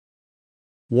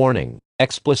Warning,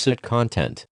 explicit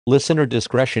content. Listener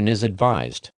discretion is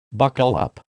advised. Buckle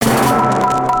up. This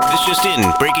just in,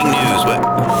 breaking news. What?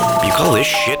 You call this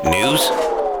shit news?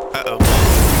 Uh-oh.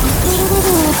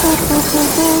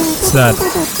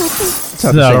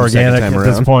 It's not organic at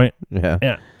this point.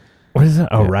 Yeah. What is that?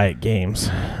 Oh, right, games.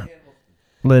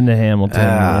 Linda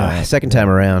Hamilton. Second time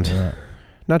around. Yeah.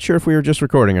 Not sure if we were just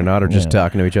recording or not, or just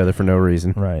talking to each other for no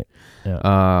reason. Right.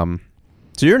 Yeah.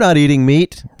 So you're not eating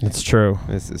meat? It's true.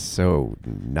 This is so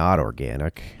not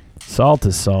organic. Salt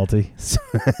is salty.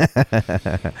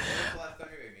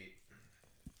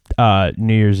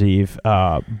 New Year's Eve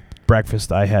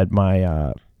breakfast. I had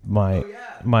my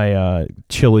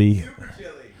chili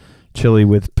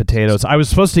with potatoes. I was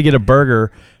supposed to get a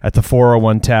burger at the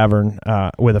 401 Tavern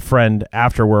with a friend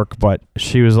after work, but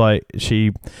she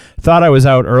thought I was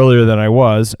out earlier than I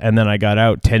was, and then I got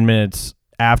out 10 minutes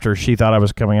after she thought I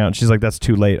was coming out, and she's like, "That's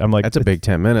too late." I'm like, "That's a big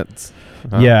 10 minutes."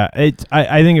 Huh? Yeah,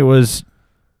 I think it was.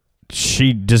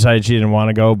 She decided she didn't want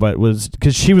to go, but was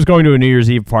because she was going to a New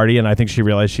Year's Eve party, and I think she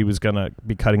realized she was gonna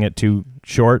be cutting it too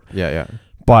short. Yeah.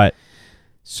 But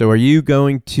so, are you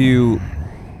going to?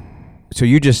 So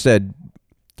you just said,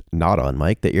 not on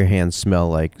mic, that your hands smell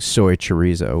like soy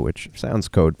chorizo, which sounds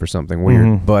code for something weird.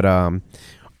 Mm-hmm. But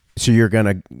so you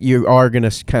are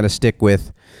gonna kind of stick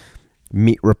with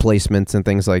meat replacements and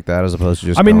things like that, as opposed to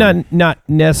just. I mean, not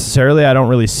necessarily. I don't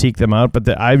really seek them out, but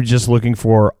I'm just looking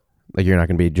for. Like, you're not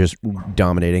going to be just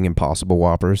dominating Impossible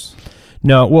Whoppers.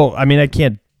 No, well, I mean, I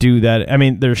can't do that. I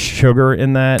mean, there's sugar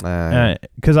in that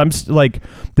because I'm like,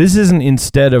 this isn't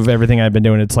instead of everything I've been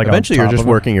doing. It's like eventually on top you're just of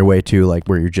working your way to like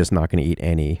where you're just not going to eat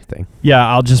anything. Yeah,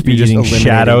 I'll just be eating eliminating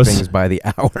shadows things by the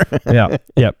hour.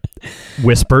 Yep.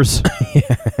 Whispers.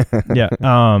 Yeah.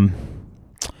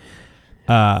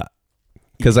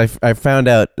 Because I found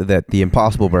out that the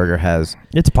Impossible Burger has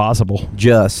it's possible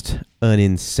just an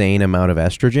insane amount of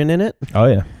estrogen in it. Oh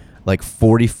yeah, like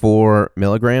 44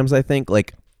 milligrams, I think.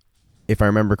 Like, if I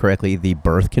remember correctly, the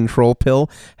birth control pill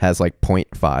has like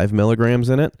 0.5 milligrams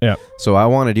in it. Yeah. So I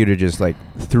wanted you to just like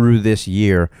through this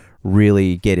year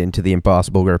really get into the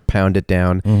Impossible Burger, pound it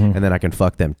down, and then I can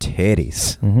fuck them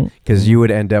titties. Because you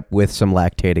would end up with some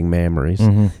lactating memories.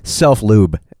 Self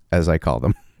lube, as I call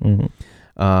them.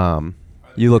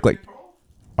 You look like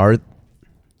what?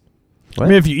 I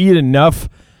mean, if you eat enough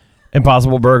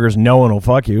Impossible Burgers, no one will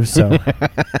fuck you. So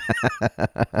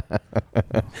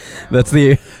that's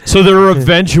the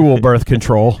eventual birth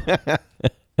control.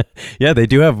 Yeah, they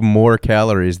do have more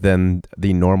calories than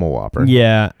the normal Whopper.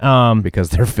 Yeah, because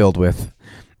they're filled with,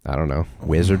 I don't know,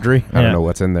 wizardry. I don't know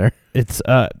what's in there. It's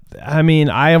I mean,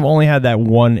 I have only had that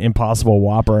one Impossible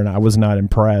Whopper, and I was not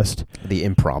impressed. The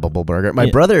Improbable Burger.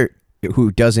 My brother,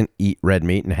 who doesn't eat red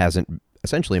meat and hasn't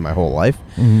essentially my whole life.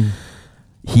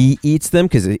 He eats them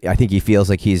because I think he feels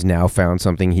like he's now found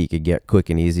something he could get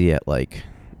quick and easy at, like,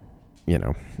 you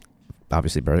know,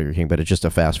 obviously Burger King, but it's just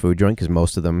a fast food joint because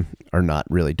most of them don't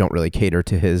really cater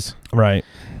to his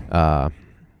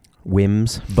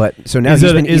whims. But so now is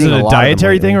it a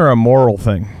dietary thing or a moral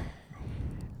thing?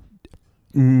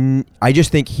 I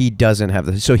just think he doesn't have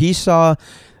the.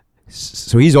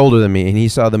 So he's older than me, and he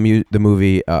saw the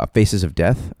movie Faces of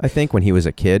Death, I think, when he was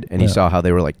a kid, and he saw how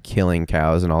they were like killing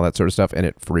cows and all that sort of stuff, and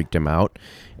it freaked him out,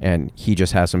 and he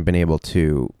just hasn't been able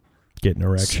to get an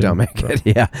erection. Stomach it.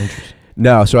 Yeah.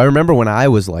 No, so I remember when I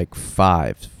was like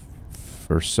 5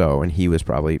 or so, and he was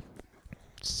probably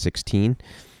 16.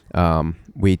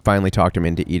 We finally talked him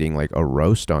into eating like a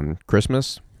roast on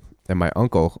Christmas, and my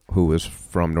uncle, who was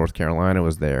from North Carolina,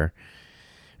 was there,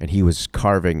 and he was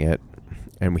carving it.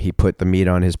 And he put the meat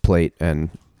on his plate,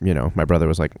 and, you know, my brother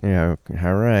was like, yeah,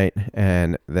 all right.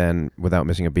 And then, without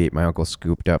missing a beat, my uncle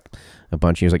scooped up a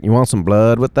bunch. He was like, you want some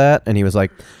blood with that? And he was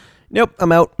like, nope,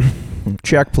 I'm out.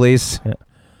 Check, please.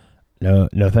 Yeah.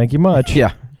 No, thank you much.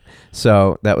 Yeah.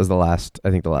 So that was the last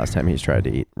time he's tried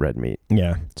to eat red meat.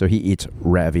 Yeah. So he eats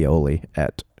ravioli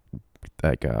at,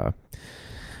 like,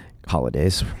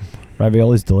 holidays.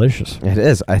 Ravioli's delicious. It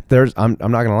is. I'm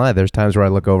not gonna lie. There's times where I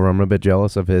look over, I'm a bit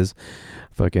jealous of his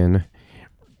fucking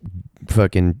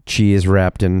cheese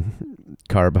wrapped in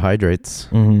carbohydrates.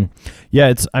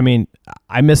 Yeah, I mean,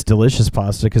 I miss delicious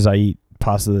pasta because I eat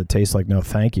pasta that tastes like no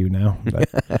thank you now.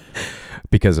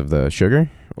 Because of the sugar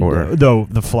or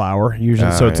the flour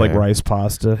usually. So it's like rice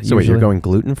pasta. So wait, you're going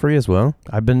gluten free as well?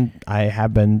 I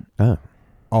have been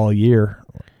all year.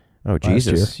 Oh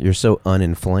Jesus, you're so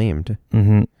uninflamed.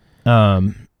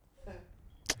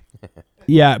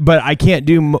 Yeah, but I can't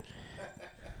do.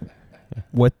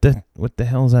 What the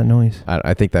hell is that noise?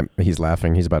 I think that he's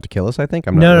laughing. He's about to kill us. I think.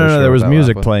 I'm not no, sure there was what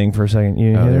music playing for a second.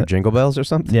 You hear there that? jingle bells or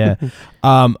something? Yeah.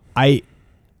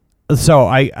 So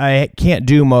I can't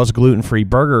do most gluten-free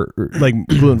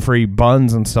gluten-free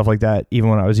buns and stuff like that, even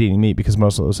when I was eating meat, because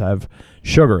most of those have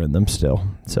sugar in them still.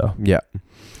 So Yeah.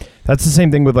 that's the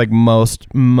same thing with like most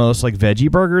like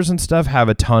veggie burgers and stuff have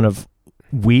a ton of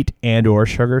wheat and or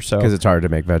sugar. So Because it's hard to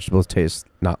make vegetables taste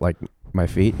not like my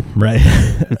feet. right,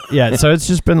 yeah. So it's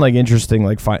just been like interesting,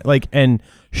 and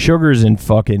sugar's in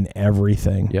fucking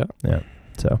everything. Yeah. Yeah.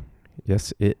 So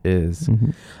Yes, it is.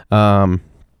 mhm.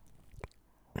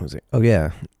 What was it? Oh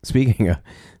yeah. Speaking of,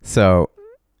 so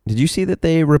did you see that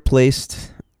they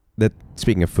replaced that?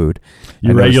 Speaking of food,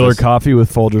 Your I noticed regular this. coffee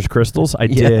with Folgers Crystals? I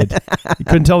Yeah. did. You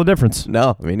couldn't tell the difference.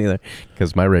 No, me neither,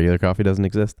 because my regular coffee doesn't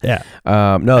exist. Yeah.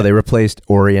 No, they replaced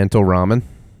Oriental ramen.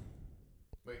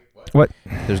 What?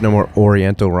 There's no more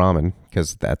Oriental ramen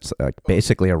because that's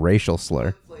basically a racial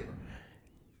slur.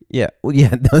 Yeah. Well,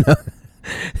 yeah.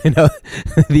 No.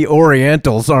 The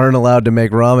Orientals aren't allowed to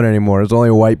make ramen anymore. It's only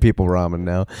white people ramen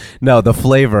now. No, the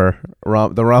flavor,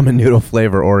 the ramen noodle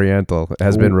flavor Oriental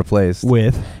has been replaced.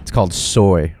 With? It's called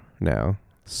soy now.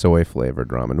 Soy flavored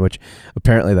ramen, which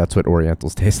apparently that's what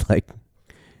Orientals taste like.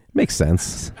 Makes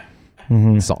sense.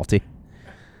 Mm-hmm. Salty.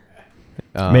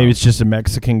 Maybe it's just a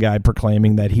Mexican guy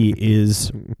proclaiming that he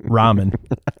is ramen.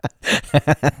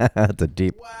 That's a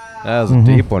deep. That was a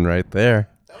deep one right there.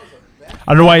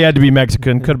 I don't know why he had to be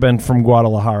Mexican. Could have been from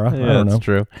Guadalajara. I don't know. That's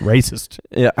true. Racist.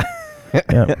 Yeah.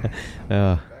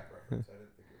 Yeah.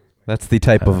 That's the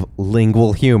type of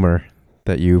lingual humor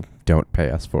that you don't pay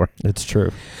us for. It's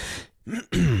true.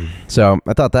 So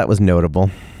I thought that was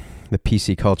notable. The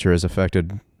PC culture has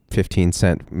affected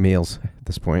 15-cent meals at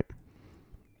this point.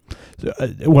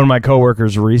 One of my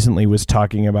coworkers recently was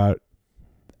talking about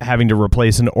having to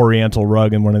replace an Oriental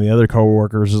rug, and one of the other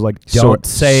coworkers was like, "Don't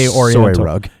say Oriental soy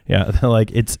rug." Yeah, they're like,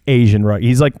 it's Asian rug.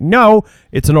 He's like, "No,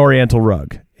 it's an Oriental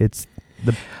rug. It's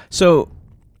the." So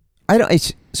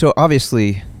so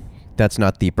obviously that's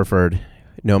not the preferred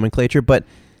nomenclature, but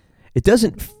it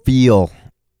doesn't feel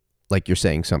like you're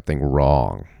saying something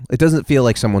wrong. It doesn't feel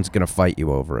like someone's going to fight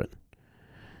you over it.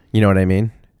 You know what I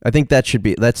mean? I think that's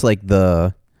like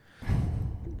the,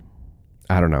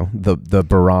 I don't know, the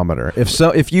barometer.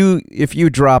 If you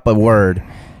drop a word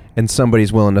and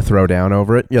somebody's willing to throw down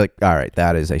over it, you're like, all right,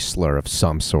 that is a slur of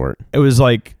some sort. It was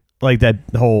like that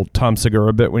whole Tom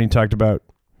Segura bit when he talked about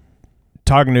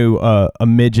talking to a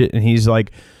midget, and he's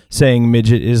like saying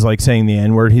midget is like saying the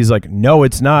N-word. He's like, no,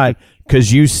 it's not,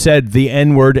 because you said the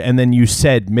N-word and then you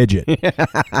said midget.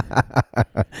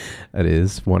 That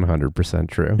is 100%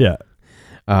 true. Yeah.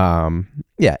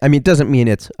 Yeah, I mean, it doesn't mean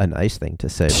it's a nice thing to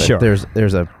say, but Sure.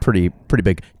 there's a pretty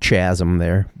big chasm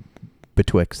there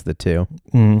betwixt the two.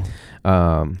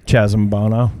 Chasm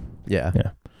Bono. Yeah.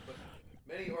 Yeah.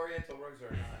 Many Oriental rugs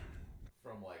are not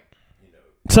from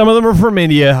Some of them are from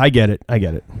India. I get it.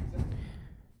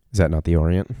 Is that not the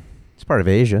Orient? It's part of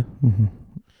Asia. Mm-hmm.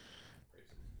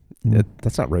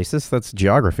 That's not racist. That's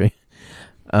geography.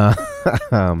 I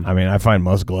mean, I find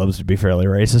most gloves to be fairly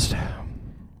racist.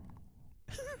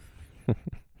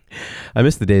 I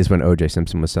miss the days when O.J.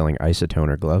 Simpson was selling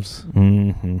isotoner gloves.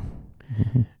 Mm-hmm.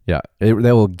 Yeah, they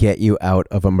will get you out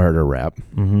of a murder rap.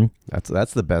 Mm-hmm.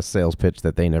 That's the best sales pitch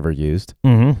that they never used.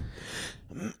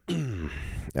 Mm-hmm.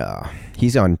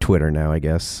 He's on Twitter now, I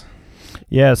guess.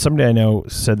 Yeah, somebody I know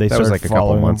said they That started was like a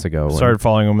following couple months ago. Started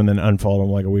following him and then unfollowed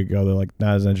him like a week ago. They're like,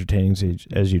 not as entertaining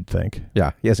as you'd think.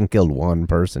 Yeah, he hasn't killed one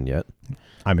person yet.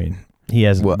 I mean, he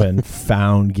hasn't been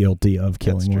found guilty of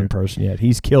killing one person yet.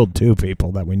 He's killed 2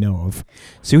 people that we know of.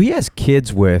 So he has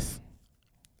kids with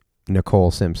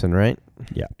Nicole Simpson, right?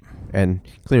 Yeah. And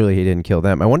clearly he didn't kill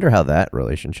them. I wonder how that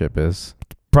relationship is.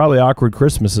 Probably awkward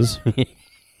Christmases.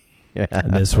 Yeah.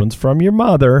 And this one's from your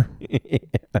mother.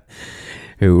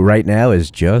 Who right now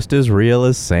is just as real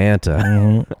as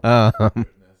Santa. Mm-hmm.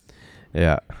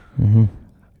 Yeah. Mm-hmm.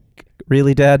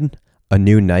 Really, Dad? A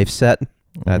new knife set?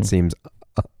 That seems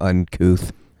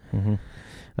uncouth. Mm-hmm.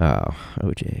 Oh,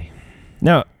 OJ.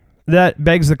 Now, that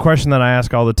begs the question that I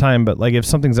ask all the time, but like if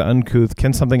something's uncouth,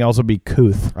 can something also be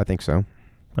couth? I think so.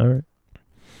 All right.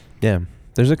 Yeah.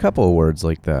 There's a couple of words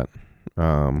like that.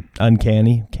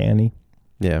 Uncanny, canny.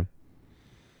 Yeah.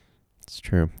 It's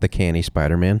true. The canny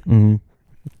Spider-Man. Mm-hmm.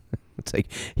 It's like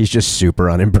he's just super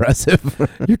unimpressive.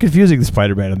 You're confusing the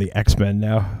Spider-Man and the X-Men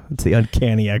now. It's the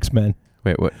uncanny X-Men.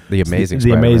 Wait, what? The Amazing the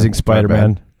Spider-Man. Amazing My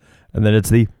Spider-Man. bad. And then it's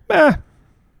the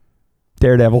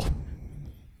Daredevil.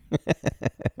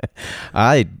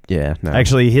 No.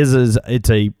 Actually, it's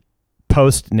a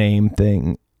post name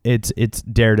thing. It's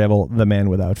Daredevil, the Man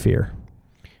Without Fear.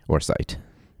 Or Sight.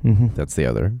 Mm-hmm. That's the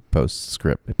other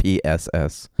postscript.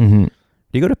 PSS. Mm-hmm.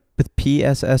 Do you go with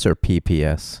PSS or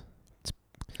PPS?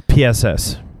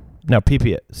 PSS. No,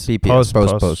 PPS. PPS,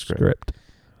 postscript.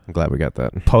 I'm glad we got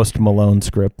that. Post Malone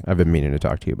script. I've been meaning to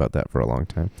talk to you about that for a long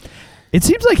time. It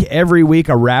seems like every week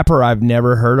a rapper I've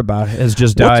never heard about has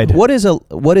just died. What is a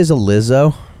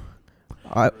Lizzo?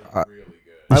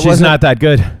 She's not that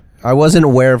good. I wasn't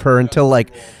aware of her until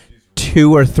like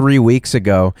 2 or 3 weeks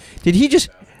ago. Did he just...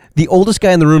 The oldest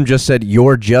guy in the room just said,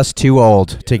 "You're just too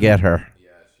old to get her."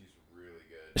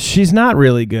 She's not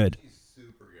really good.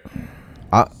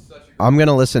 I'm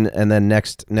gonna listen, and then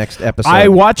next episode, I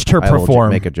watched her I will perform.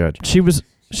 make a judge. She was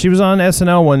on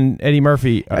SNL when Eddie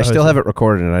Murphy. I still have it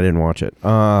recorded, and I didn't watch it.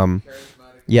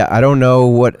 Yeah, I don't know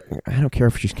what. I don't care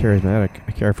if she's charismatic.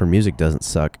 I care if her music doesn't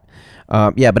suck.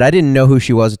 Yeah, but I didn't know who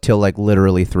she was until like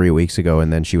literally 3 weeks ago,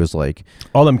 and then she was like,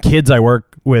 all them kids I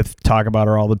work with talk about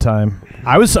her all the time.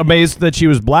 I was amazed that she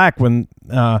was black when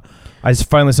I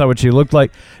finally saw what she looked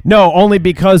like. No, only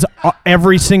because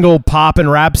every single pop and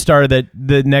rap star that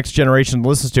the next generation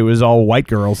listens to is all white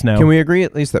girls now. "Can we agree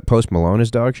at least that Post Malone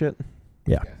is dog shit?"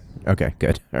 Yeah. Okay,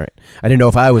 good. All right. I didn't know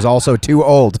if I was also too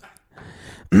old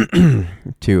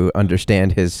to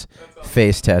understand his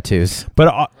face tattoos.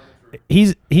 But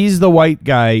he's the white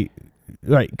guy,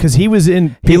 right? Because he was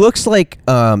in. He looks like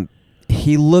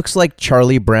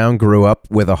Charlie Brown grew up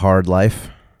with a hard life.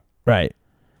 Right.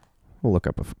 We'll look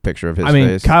up a picture of his I mean,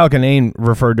 face. Kyle Kinane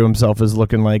referred to himself as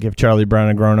looking like if Charlie Brown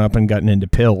had grown up and gotten into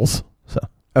pills. So.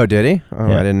 Oh, did he? Oh,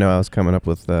 Yeah. I didn't know I was coming up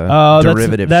with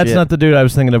derivative that's shit. not the dude I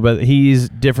was thinking of, but he's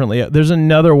differently. There's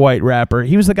another white rapper.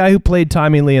 He was the guy who played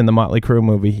Tommy Lee in the Motley Crue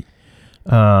movie.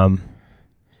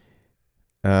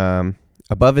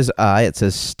 Above his eye, it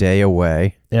says "Stay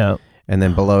away," Yeah. and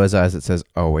then below his eyes, it says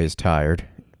 "Always tired."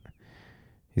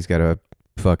 He's got a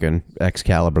fucking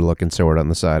Excalibur-looking sword on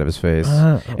the side of his face,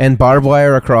 and barbed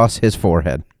wire across his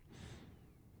forehead.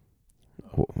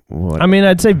 What? I mean,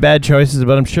 I'd say bad choices,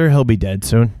 but I'm sure he'll be dead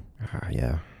soon.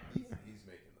 Yeah. He's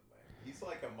making the money. He's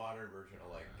like a modern version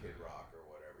of like Kid Rock or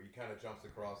whatever. He kind of jumps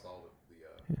across all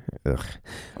the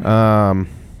Ugh.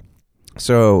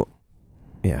 So,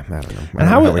 yeah, I don't know. And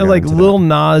how like Lil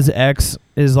Nas X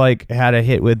is like had a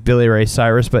hit with Billy Ray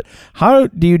Cyrus, but how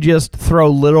do you just throw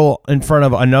Little in front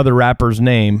of another rapper's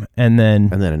name and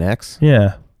then an X?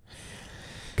 Yeah.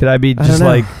 Could I be I just don't know.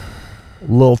 like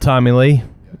Lil Tommy Lee?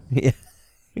 Yeah.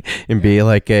 And be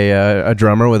like a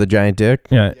drummer with a giant dick?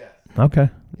 Yeah. Okay.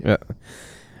 Yeah.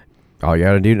 All you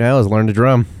gotta do now is learn to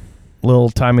drum. Lil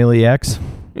Tommy Lee X.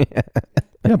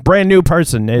 Yeah, brand new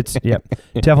person. It's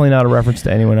definitely not a reference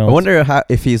to anyone else. I wonder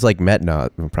if he's like met Nas.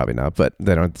 Well, probably not, but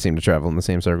they don't seem to travel in the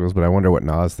same circles. But I wonder what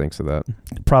Nas thinks of that.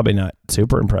 Probably not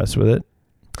super impressed with it.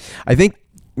 I think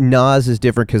Nas is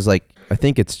different because, like, I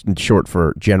think it's short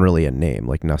for generally a name,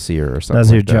 like Nasir or something.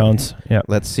 Nasir like that. Jones. Yeah.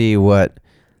 Let's see what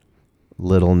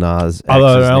Little Nas.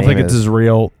 Although X's I don't name think it's is. his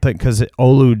real thing because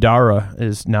Olu Dara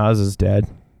is Nas's dad.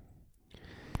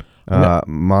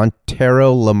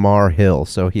 Montero Lamar Hill.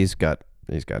 So he's got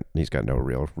no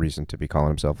real reason to be calling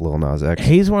himself Lil Nas X.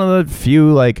 He's one of the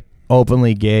few like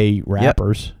openly gay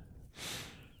rappers.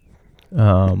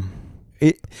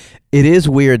 It is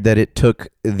weird that it took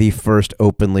the first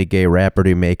openly gay rapper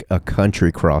to make a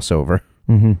country crossover.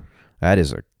 Mm-hmm. That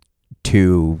is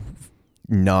two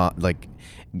not like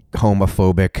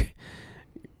homophobic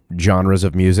genres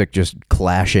of music just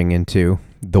clashing into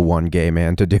the one gay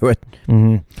man to do it.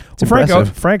 Mm-hmm. It's Well,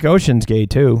 impressive. Frank Ocean's gay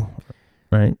too,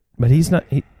 right? But he's not.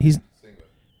 He's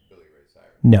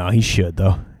no. He should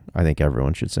though. I think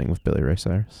everyone should sing with Billy Ray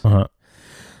Cyrus Uh-huh.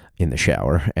 in the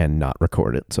shower and not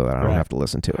record it so that I don't Right. have to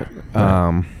listen to it.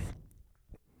 Right.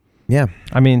 Yeah.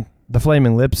 I mean, the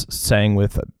Flaming Lips sang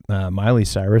with Miley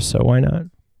Cyrus, so why not?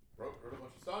 wrote a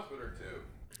bunch of songs with her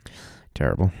too.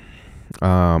 Terrible.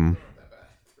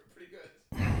 Pretty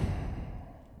good.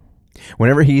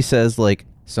 Whenever he says like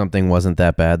something wasn't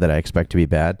that bad that I expect to be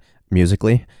bad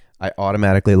musically, I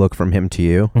automatically look from him to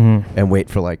you and wait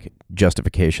for like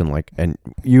justification. Like, and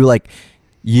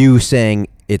you saying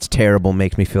it's terrible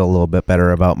makes me feel a little bit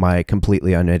better about my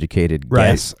completely uneducated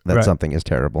guess that something is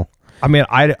terrible. I mean,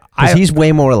 Because he's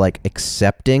way more like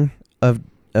accepting of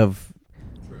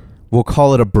we'll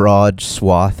call it a broad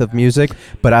swath of music,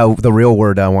 but the real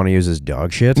word I want to use is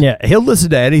dog shit. yeah, he'll listen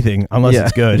to anything unless Yeah.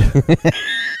 it's good,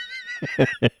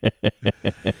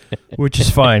 which is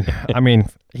fine.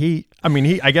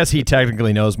 I guess he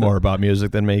technically knows more about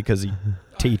music than me because he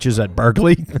teaches at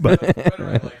Berkeley.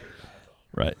 But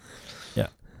right, yeah.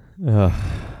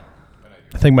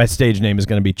 I think my stage name is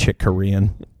going to be Chick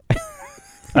Korean.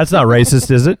 That's not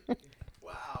racist, is it?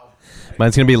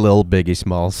 Mine's gonna be Lil Biggie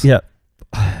Smalls. Yeah.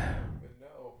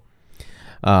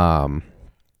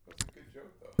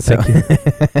 So,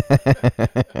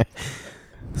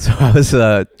 so I was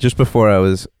just before I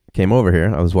was came over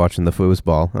here, I was watching the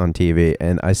foosball on TV,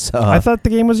 and I saw. I thought the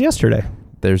game was yesterday.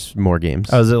 There's more games.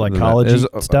 Oh, is it like college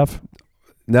stuff?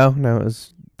 No, it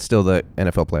was still the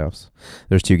NFL playoffs.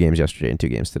 There's 2 games yesterday and 2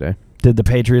 games today. Did the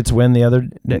Patriots win the other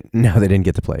day? No, they didn't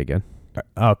get to play again.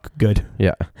 Oh, good.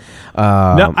 Yeah.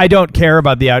 No, I don't care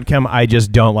about the outcome. I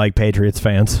just don't like Patriots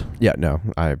fans. Yeah, no,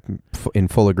 I'm in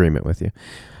full agreement with you.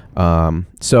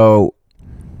 So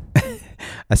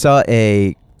I saw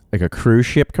a cruise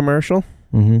ship commercial,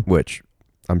 which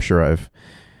I'm sure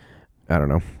I don't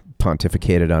know,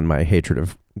 pontificated on my hatred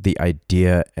of the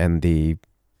idea and the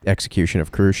execution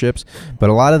of cruise ships, but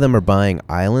a lot of them are buying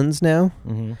islands now,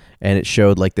 and it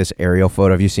showed like this aerial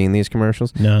photo. Have you seen these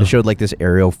commercials? No. It showed like this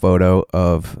aerial photo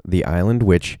of the island,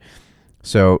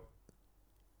 so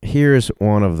here's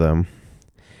one of them.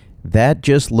 That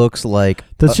just looks like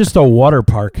That's just a water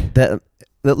park. that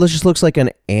just looks like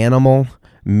an animal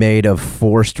made of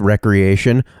forced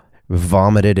recreation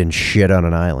vomited and shit on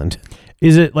an island.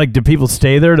 Is it like, do people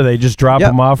stay there? Or do they just drop Yep.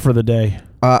 them off for the day?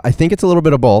 I think it's a little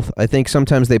bit of both. I think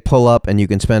sometimes they pull up and you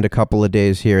can spend a couple of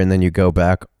days here and then you go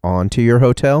back onto your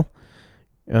hotel,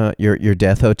 your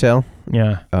death hotel.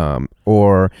 Yeah.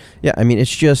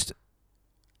 It's just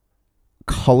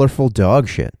colorful dog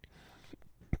shit.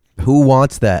 Who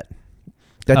wants that?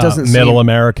 That doesn't Middle seem,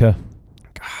 America.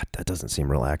 God, that doesn't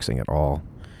seem relaxing at all,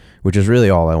 which is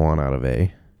really all I want out of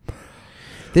a.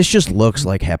 This just looks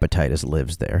like hepatitis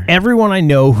lives there. Everyone I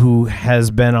know who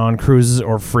has been on cruises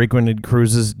or frequented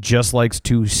cruises just likes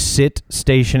to sit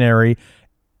stationary,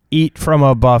 eat from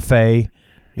a buffet,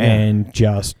 and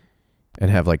just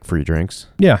and have like free drinks.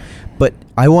 Yeah. But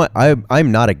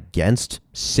I'm not against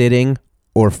sitting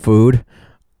or food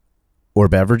or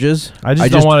beverages. I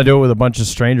just don't want to do it with a bunch of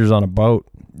strangers on a boat.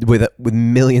 With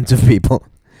millions of people.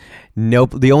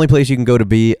 Nope. The only place you can go to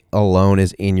be alone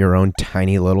is in your own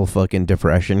tiny little fucking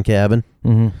depression cabin.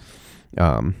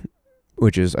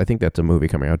 Which is, I think that's a movie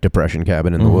coming out, Depression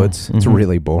Cabin in the Woods. It's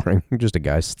really boring. Just a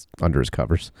guy under his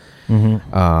covers.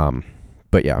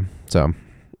 But yeah, so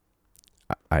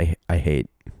I hate.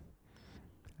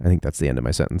 I think that's the end of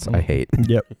my sentence. I hate.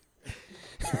 Yep.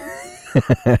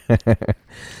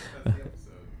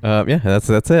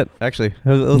 That's it. Actually,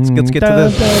 let's get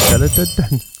to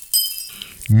this.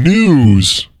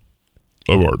 News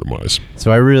of our demise.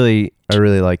 So I really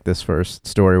like this first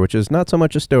story, which is not so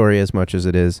much a story as much as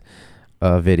it is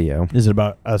a video. Is it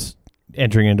about us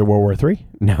entering into World War III?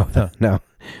 No.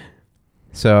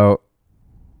 So,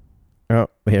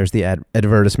 here's the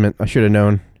advertisement. I should have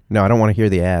known. No, I don't want to hear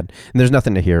the ad. And there's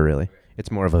nothing to hear, really.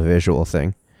 It's more of a visual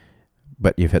thing.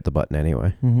 But you've hit the button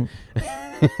anyway.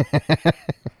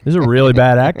 There's a really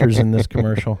bad actors in this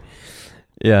commercial.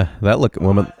 Yeah, that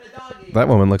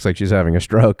woman looks like she's having a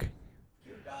stroke.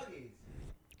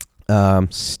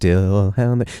 Still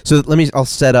down there. So I'll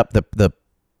set up the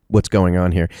what's going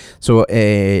on here. So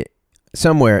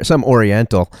some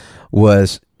Oriental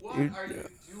was. What are you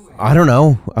doing? I don't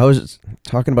know. I was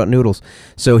talking about noodles.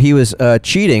 So he was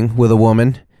cheating with a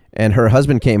woman, and her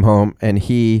husband came home, and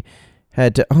he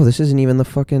had to. Oh, this isn't even the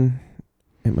fucking.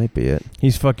 It might be it.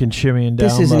 He's fucking shimmying down.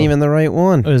 This isn't even the right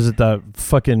one. Is it the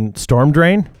fucking storm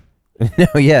drain?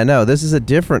 No. This is a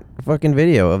different fucking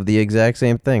video of the exact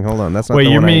same thing. Hold on, that's not. Wait,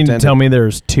 the you one I mean to intended. tell me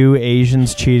there's 2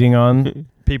 Asians cheating on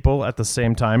people at the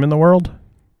same time in the world?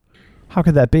 How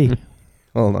could that be?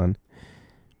 Hold on.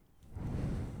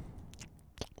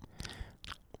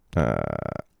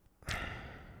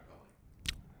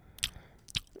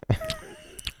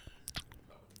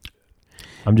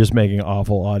 I'm just making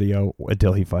awful audio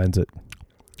until he finds it.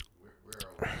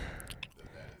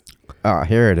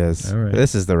 Here it is. All right.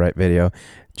 This is the right video.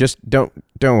 Just don't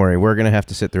worry. We're gonna have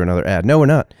to sit through another ad. No, we're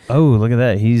not. Oh, look at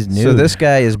that. He's nude. So this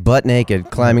guy is butt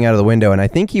naked, climbing out of the window, and I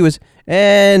think he was.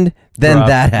 And then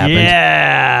that happened.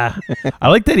 Yeah. I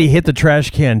like that he hit the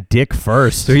trash can dick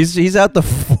first. So he's out the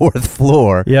 4th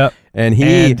floor. Yep. And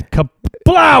he.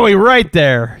 Kablowie right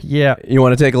there. Yeah. You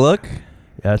want to take a look?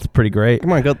 That's pretty great.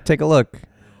 Come on, go take a look.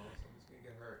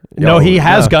 No, he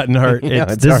has no. gotten hurt. Yeah,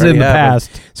 This it's is in already the happened.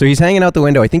 past. So he's hanging out the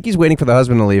window. I think he's waiting for the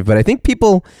husband to leave, but I think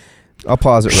people. I'll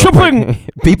pause it real Shopping!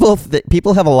 quick.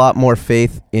 People have a lot more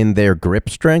faith in their grip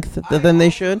strength than they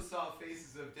should. Saw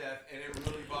Faces of Death, and it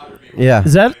really bothered me. Yeah.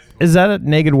 Is that a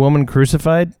naked woman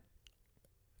crucified?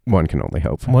 One can only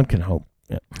hope. One can hope.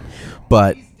 Yeah.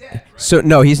 But so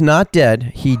no, he's not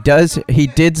dead. He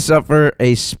did suffer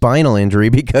a spinal injury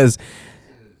because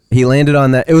he landed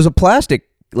on that. It was a plastic,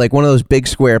 like one of those big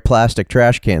square plastic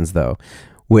trash cans, though.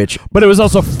 But it was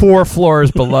also 4 floors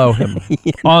below him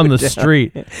on the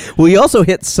street. Well, he also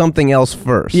hit something else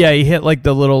first. Yeah, he hit like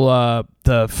the little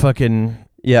the fucking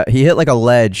Yeah, he hit like a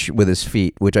ledge with his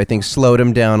feet, which I think slowed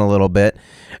him down a little bit.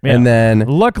 Yeah. And then,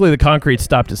 Luckily, the concrete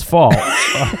stopped his fall.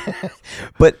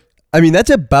 but I mean, that's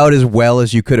about as well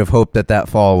as you could have hoped that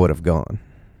fall would have gone.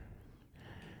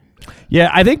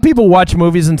 Yeah, I think people watch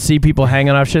movies and see people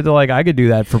hanging off shit. They're like, I could do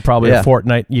that for probably a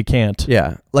fortnight. You can't.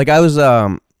 Yeah, like I was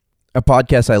a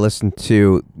podcast I listened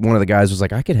to, one of the guys was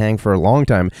like, I could hang for a long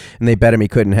time, and they bet him he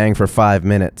couldn't hang for 5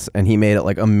 minutes, and he made it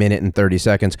like 1 minute and 30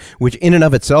 seconds, which in and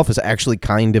of itself is actually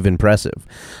kind of impressive.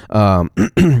 But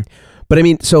I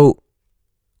mean, so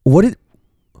who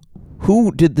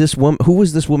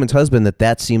was this woman's husband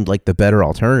that seemed like the better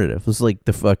alternative? It was like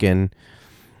the fucking,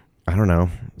 I don't know,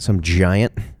 some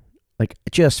giant, like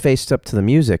just faced up to the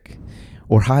music,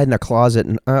 or hide in a closet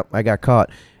and I got caught.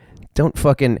 Don't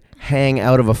fucking hang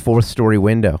out of a 4th-story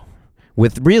window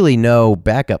with really no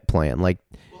backup plan. Like,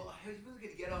 well, he wasn't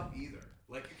going to get up either.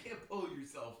 Like, you can't pull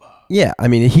yourself up. yeah, I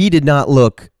mean, he did not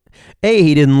look.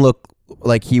 He didn't look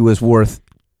like he was worth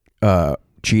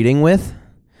cheating with.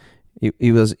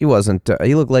 He wasn't.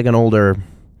 He looked like an older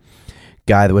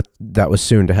guy that was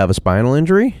soon to have a spinal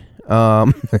injury.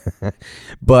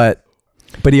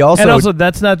 But he also... And also,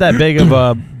 that's not that big of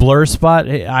a blur spot.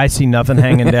 I see nothing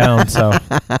hanging down, so...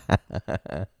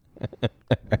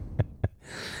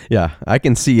 Yeah, I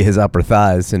can see his upper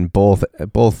thighs in both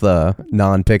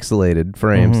non-pixelated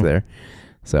frames there.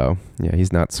 So, yeah,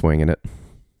 he's not swinging it.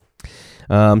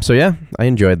 So, yeah, I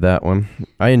enjoyed that one.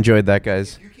 I enjoyed that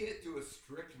guy's... You can't do a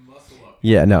strict muscle up.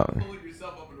 Yeah, no. You're pulling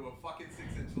yourself up into a fucking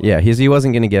 6-inch Yeah, he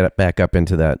wasn't going to get back up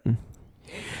into that.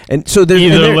 And so there's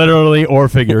Either literally or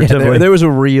figuratively. there was a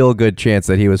real good chance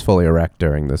that he was fully erect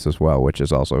during this as well, which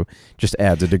is also just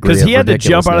adds a degree of Because he had to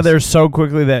jump out of there so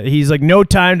quickly that he's like, no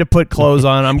time to put clothes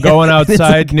on. I'm going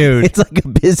outside nude. It's like a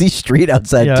busy street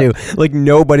outside, too. Like,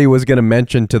 nobody was going to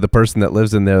mention to the person that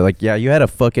lives in there, like, yeah, you had a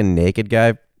fucking naked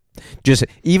guy. Just,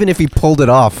 even if he pulled it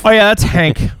off. Oh, yeah, that's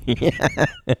Hank.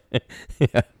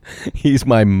 Yeah. He's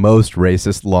my most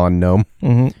racist lawn gnome.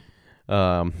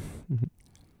 Mm-hmm.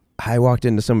 I walked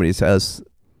into somebody's house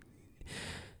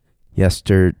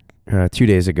 2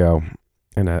 days ago,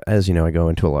 and as you know, I go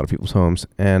into a lot of people's homes,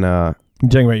 and You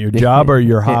talking about your job or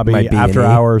your hobby after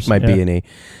hours? My B&E.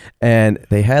 And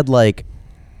they had like,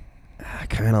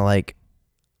 kind of like,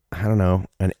 I don't know,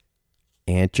 an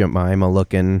Aunt Jemima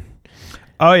looking.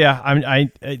 Oh yeah, I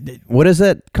what is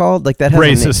that called? Like that has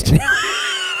racist.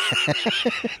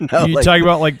 No, you like, talking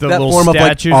about like the that little form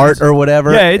statues? of like art or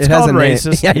whatever? Yeah, it's it has called a name.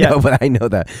 racist. Yeah, I know, but I know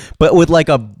that. But with like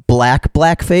a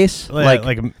black face,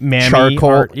 like mammy charcoal,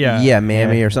 art.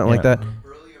 mammy or something like that.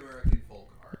 Early American folk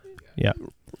art. Yeah.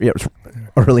 Yeah,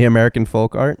 early American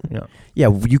folk art. Yeah.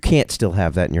 You can't still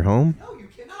have that in your home. No, you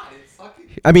cannot. It's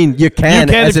fucking... I mean, you can.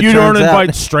 You can as if it you don't turns out.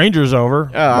 invite strangers over.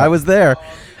 I was there,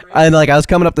 and like I was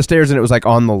coming up the stairs, and it was like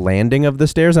on the landing of the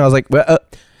stairs, and I was like, well,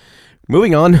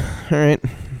 moving on. All right.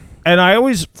 And I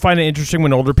always find it interesting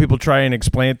when older people try and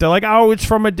explain it. They're like, "Oh, it's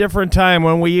from a different time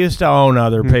when we used to own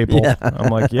other people." Yeah. I'm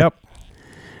like, "Yep."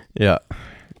 Yeah.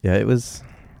 It was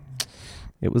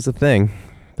a thing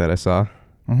that I saw.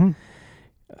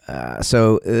 Mm-hmm.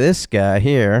 So this guy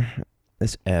here,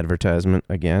 this advertisement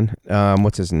again.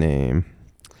 What's his name?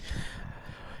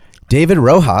 David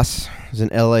Rojas is an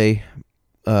LA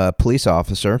police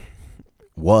officer.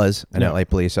 Was an LA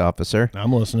police officer.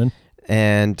 I'm listening.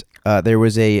 And there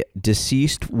was a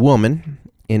deceased woman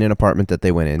in an apartment that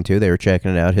they went into. They were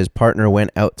checking it out. His partner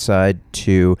went outside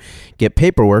to get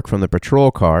paperwork from the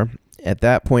patrol car. At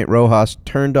that point, Rojas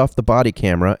turned off the body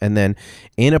camera and then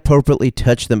inappropriately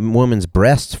touched the woman's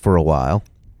breasts for a while.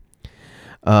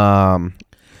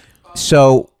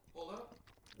 So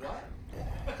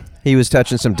he was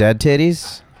touching some dead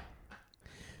titties.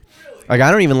 Like, I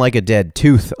don't even like a dead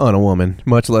tooth on a woman,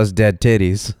 much less dead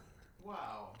titties.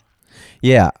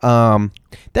 Yeah,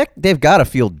 they've got to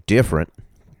feel different.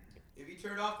 If you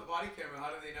turned off the body camera, how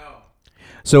do they know?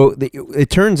 So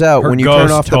it turns out Her when you turn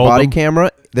ghost off the told body them.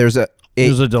 camera, there's a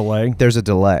delay. There's a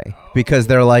delay because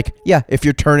they're like, yeah, if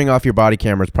you're turning off your body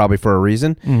camera, it's probably for a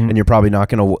reason, and you're probably not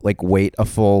going to like wait a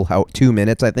full 2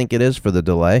 minutes, I think it is, for the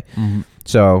delay.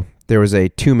 So there was a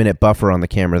 2-minute buffer on the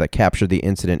camera that captured the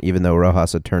incident, even though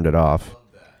Rojas had turned it off.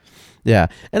 Yeah,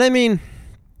 and I mean,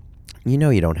 you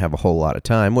know, you don't have a whole lot of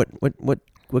time. What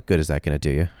good is that going to do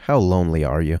you? How lonely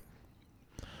are you?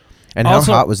 And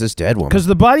Also, how hot was this dead woman? Because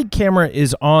the body camera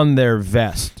is on their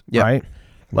vest, Yeah. right?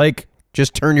 Like,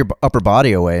 Just turn your upper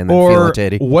body away and then feel or the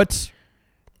titty. what's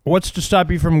to stop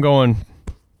you from going?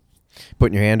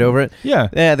 Putting your hand over it? Yeah,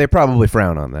 Yeah, they probably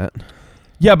frown on that.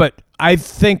 yeah, but I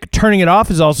think turning it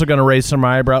off is also going to raise some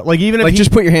eyebrow. Like, even if Like, he-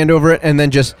 just put your hand over it and then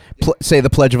just say the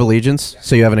Pledge of Allegiance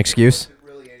so you have an excuse.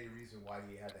 Really any reason why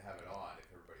he had to have it on if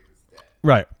it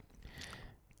Right.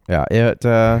 Yeah. It.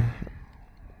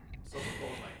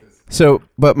 So,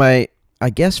 but my, I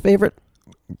guess, favorite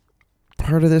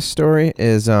part of this story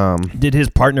is Did his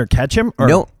partner catch him?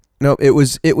 Or? No, it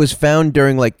was found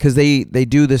during because they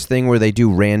do this thing where they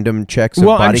do random checks of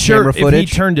Well, body I'm sure camera if he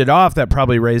footage. turned it off, that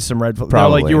probably raised some red flags. They're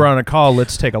Probably. like, you were on a call.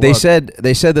 Let's take a They look. said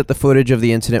that the footage of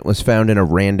the incident was found in a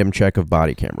random check of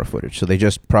body camera footage. So they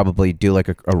just probably do like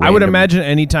a random. I would imagine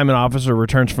anytime an officer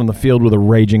returns from the field with a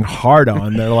raging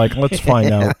hard-on, they're like, let's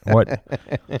find out what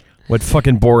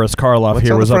fucking Boris Karloff What's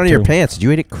here on was the front up of your to. pants? Did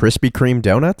you eat Krispy Kreme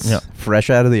donuts? Yeah.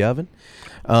 Fresh out of the oven.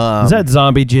 Is that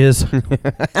zombie jizz?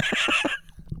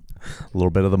 A little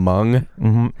bit of the mung.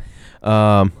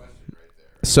 Mm-hmm.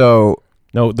 So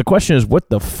No, the question is, what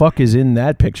the fuck is in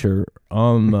that picture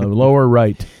on the lower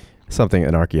right? something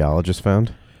an archaeologist found.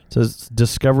 It says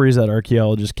discoveries that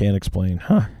archaeologists can't explain.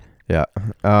 Huh. Yeah.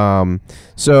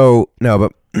 So no,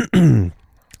 but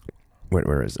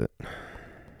where is it?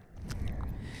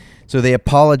 So they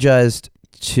apologized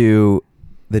to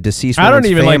the deceased. I don't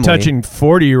woman's even like family. touching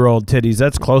 40-year-old titties.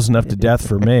 That's close enough to death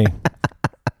for me.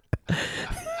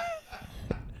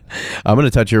 I'm gonna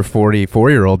touch your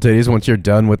 44-year-old titties once you're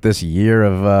done with this year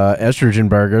of estrogen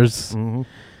burgers. Mm-hmm.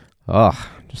 Oh,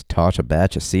 just toss a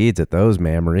batch of seeds at those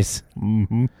memories.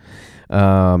 Mm-hmm.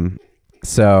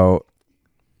 So,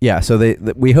 yeah. So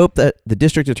we hope that the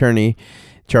district attorney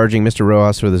charging Mr.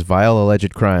 Rojas for this vile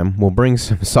alleged crime will bring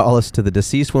some solace to the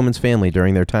deceased woman's family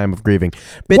during their time of grieving.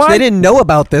 Bitch, Why- they didn't know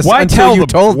about this Why until tell you them?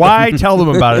 told them. Why tell them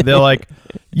about it? They're like,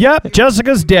 "Yep,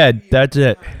 Jessica's dead. That's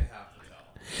it."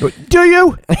 Do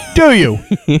you? Do you?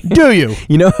 Do you?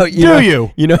 You know how you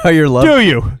know how your loved Do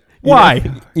you?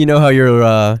 Why? You know how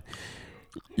your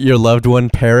loved one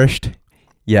perished?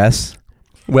 Yes.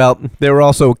 Well, they were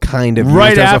also kind of Right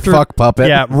used after as a fuck puppet.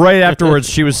 Yeah, right afterwards,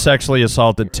 she was sexually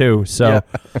assaulted too. So,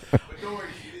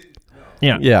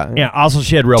 yeah, Yeah. Also,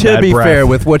 she had real To bad be breath. fair,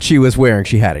 with what she was wearing,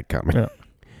 she had it coming. Yeah.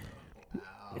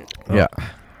 Yeah.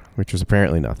 Which was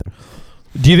apparently nothing.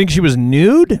 Do you think she was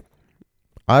nude?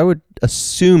 I would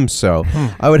assume so.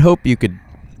 I would hope you could,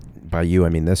 by you, I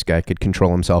mean this guy, could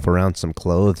control himself around some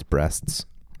clothed breasts.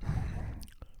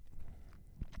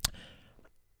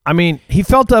 I mean, he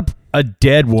felt up a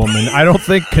dead woman. I don't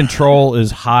think control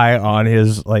is high on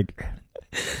his like.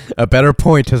 A better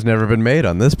point has never been made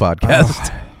on this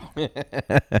podcast.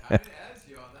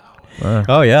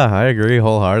 Oh, yeah, I agree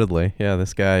wholeheartedly. Yeah,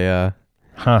 this guy,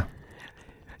 Huh?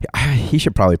 he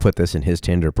should probably put this in his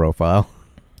Tinder profile.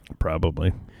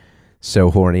 Probably.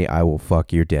 So horny, I will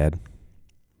fuck your dad.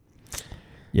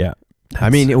 Yeah. I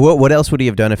mean, what else would he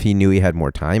have done if he knew he had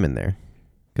more time in there?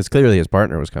 Because clearly his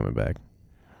partner was coming back.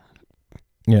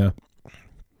 Yeah.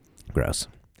 Gross.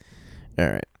 All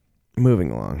right.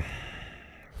 Moving along.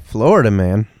 Florida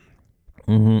man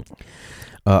Mm-hmm.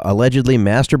 allegedly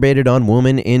masturbated on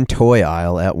woman in toy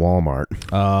aisle at Walmart.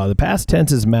 The past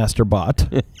tense is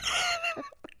masturbot.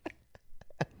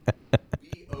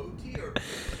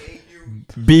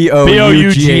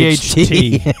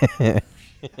 B-O-U-G-H-T.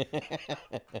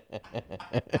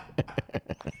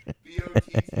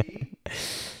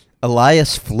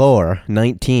 Elias Floor,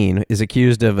 19, is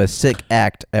accused of a sick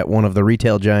act at one of the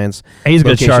retail giants. He's a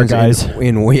good shark, locations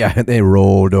guys. yeah, they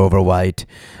rolled over white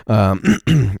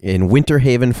in Winter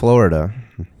Haven, Florida.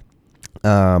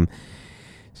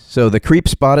 So the creep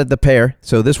spotted the pair.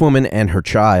 So this woman and her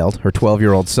child, her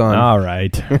 12-year-old son. All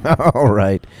right. All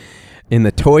right. In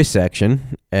the toy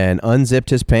section, and unzipped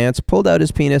his pants, pulled out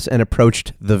his penis, and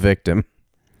approached the victim.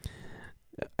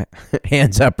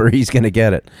 Hands up or he's going to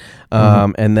get it.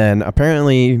 And then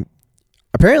apparently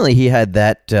he had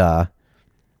that,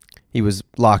 he was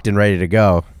locked and ready to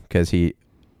go because he,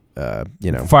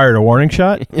 Fired a warning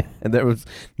shot? and there was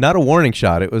not a warning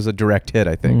shot. It was a direct hit,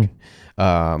 I think.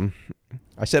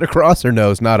 I said across her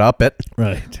nose, not up it.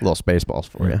 Right. Little Spaceballs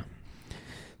for you.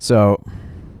 So,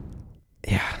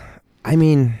 yeah. I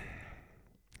mean,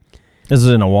 This is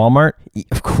in a Walmart?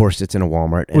 of course it's in a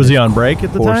Walmart. and Was he of on break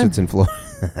at the course time? it's in Florida.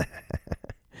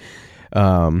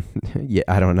 Yeah,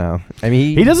 I don't know. I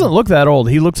mean, He doesn't look that old.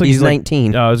 He looks like he's like-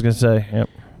 19. I was going to say, yep.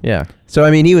 Yeah. So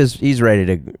I mean, he's ready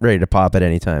to pop at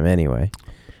any time anyway.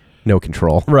 No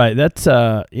control. Right. That's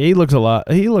he looks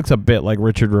a bit like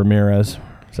Richard Ramirez.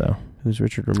 So, Who's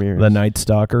Richard Ramirez? the Night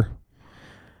Stalker.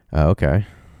 Oh, okay.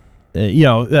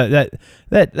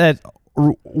 That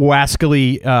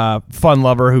wascally fun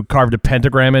lover who carved a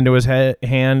pentagram into his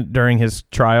hand during his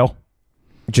trial.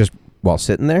 Just while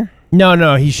sitting there?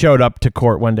 No, he showed up to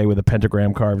court one day with a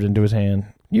pentagram carved into his hand.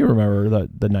 You remember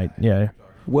the night? Yeah.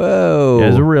 Whoa. Yeah, it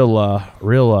was a real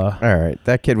All right.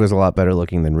 That kid was a lot better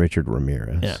looking than Richard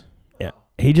Ramirez. Yeah.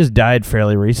 He just died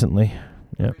fairly recently.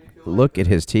 Yep. look at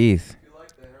his teeth. If you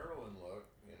like the heroin look,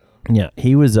 you know. Yeah,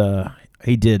 he was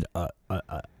he did a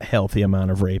healthy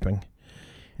amount of raping.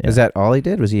 Yeah. Is that all he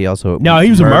did? Was he also No, he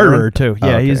was a murdering? murderer too. Oh,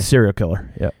 Yeah, okay. he's a serial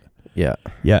killer. Yeah. Yeah.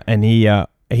 Yeah, and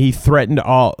he threatened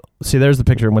all. See, there's the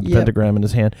picture with the Yeah. pentagram in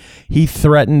his hand. He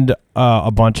threatened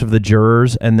a bunch of the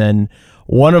jurors, and then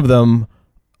one of them,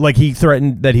 like he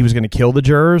threatened that he was going to kill the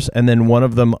jurors, and then one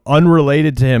of them,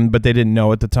 unrelated to him, but they didn't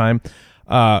know at the time,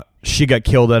 she got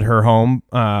killed at her home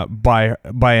by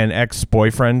an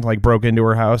ex-boyfriend, like broke into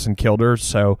her house and killed her.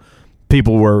 So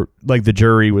people were like, the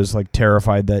jury was like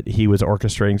terrified that he was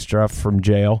orchestrating stuff from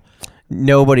jail.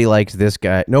 Nobody likes this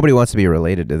guy. Nobody wants to be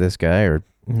related to this guy or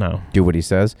No. do what he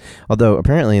says. Although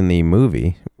apparently in the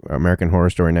movie American Horror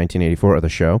Story 1984 or the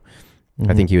show,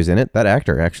 I think he was in it. That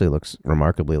actor actually looks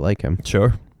remarkably like him.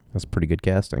 Sure. That's pretty good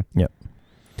casting. Yep.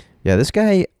 Yeah, this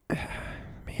guy,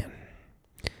 man,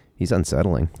 he's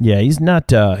unsettling. Yeah, he's not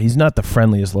the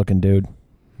friendliest looking dude.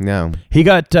 No. He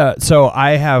got so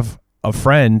I have a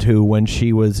friend who, when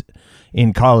she was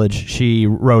in college, she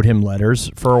wrote him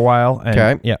letters for a while. And,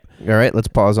 Okay. Yeah. All right, let's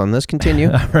pause on this.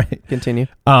 Continue. All right. Continue.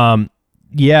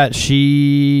 Yeah,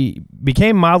 she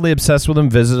became mildly obsessed with him.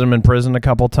 Visited him in prison a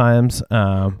couple times.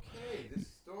 This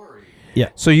story.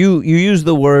 So you use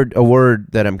a word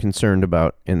that I'm concerned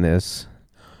about in this.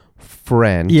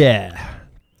 Friend. Yeah.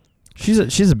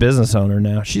 She's a business owner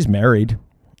now. She's married.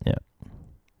 Yeah.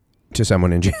 To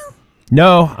someone in jail.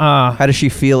 No. How does she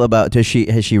feel about? Has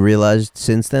she realized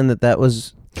since then that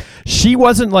was? She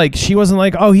wasn't like,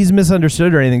 oh, he's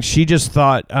misunderstood or anything. She just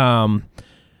thought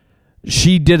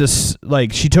she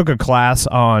took a class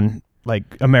on like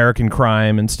American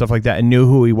crime and stuff like that and knew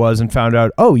who he was and found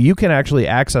out, oh, you can actually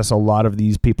access a lot of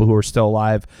these people who are still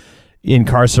alive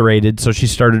incarcerated. So she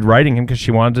started writing him because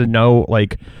she wanted to know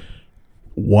like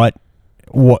what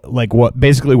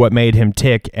basically what made him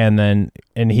tick. And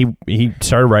he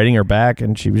started writing her back,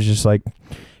 and she was just like,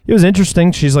 it was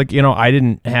interesting. She's like, I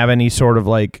didn't have any sort of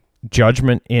like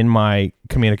judgment in my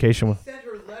communication with. Sent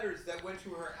her letters that went to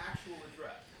her actual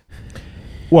address.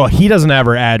 Well, he doesn't have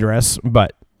her address,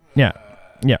 but yeah.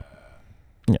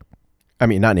 I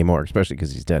mean, not anymore, especially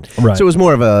because he's dead. Right. So it was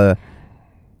more of a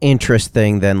interest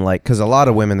thing than like, because a lot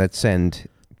of women that send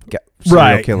serial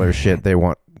Right. killer shit, they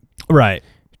want, Right.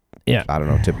 Yeah. I don't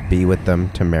know, to be with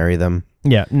them, to marry them.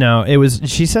 Yeah. No, it was,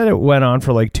 she said it went on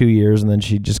for like 2 years, and then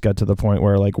she just got to the point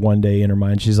where like one day in her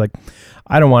mind, she's like,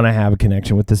 I don't want to have a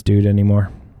connection with this dude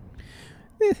anymore.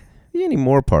 The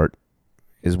anymore part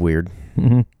is weird.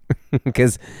 Mm-hmm.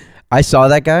 Because I saw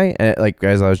that guy, like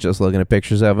as I was just looking at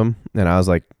pictures of him, and I was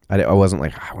like, I wasn't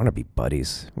like, I want to be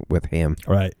buddies with him.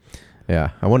 Right.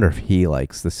 Yeah, I wonder if he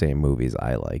likes the same movies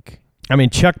I like. I mean,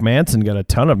 Chuck Manson got a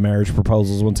ton of marriage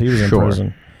proposals once he was in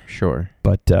prison. Sure.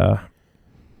 But,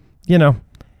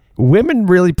 women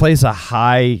really place a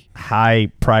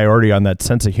high priority on that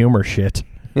sense of humor shit.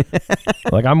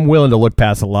 Like, I'm willing to look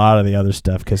past a lot of the other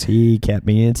stuff because he kept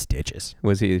me in stitches.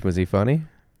 Was he funny?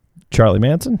 Charlie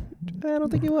Manson? I don't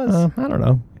think he was. I don't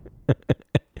know.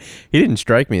 He didn't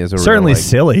strike me as a Certainly real, like,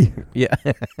 silly. yeah.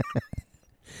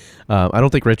 I don't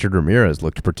think Richard Ramirez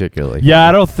looked particularly. Yeah, funny.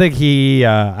 I don't think he.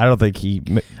 I don't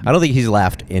think he's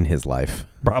laughed in his life.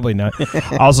 Probably not.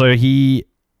 Also, he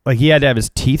had to have his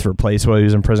teeth replaced while he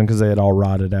was in prison because they had all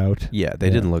rotted out. Yeah, they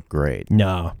didn't look great.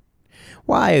 No,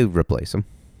 Why replace him?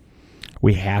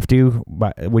 we have to,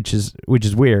 which is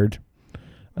weird.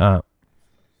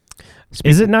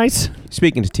 Is it nice?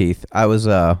 Speaking of teeth, I was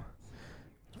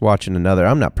watching another.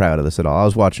 I'm not proud of this at all. I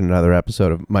was watching another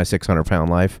episode of My 600-Pound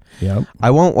Life. Yeah.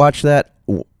 I won't watch that.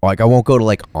 Like, I won't go to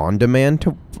like on demand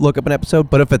to look up an episode,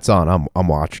 but if it's on, I'm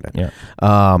watching it.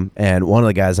 Yeah. And one of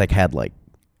the guys like had like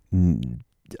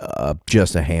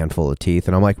just a handful of teeth,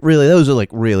 and I'm like, really? Those are like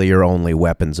really your only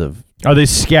weapons of? Are they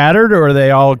scattered or are they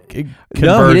all converged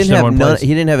No, he didn't in have one none. place? He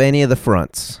didn't have any of the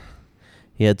fronts.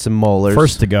 He had some molars.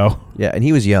 First to go. Yeah, and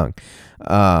he was young.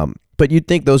 But you'd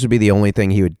think those would be the only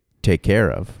thing he would take care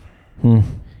of,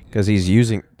 because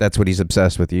that's what he's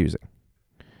obsessed with using.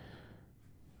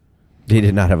 He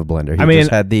did not have a blender. He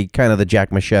just had the kind of the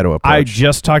Jack Machado approach. I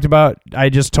just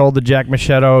told the Jack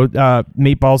Machado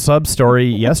meatball sub story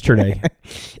yesterday.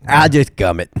 I'll just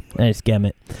gum it. Nice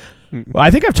gamut. Well,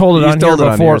 I think I've told it You've on here told it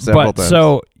on before, here several but times.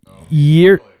 so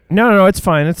no, it's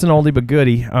fine. It's an oldie but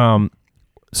goodie.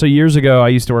 So years ago, I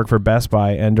used to work for Best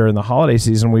Buy, and during the holiday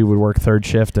season, we would work third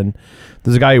shift. And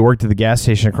there's a guy who worked at the gas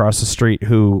station across the street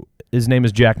who his name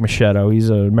is Jack Machado. He's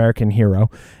an American hero,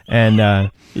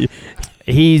 and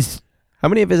he's How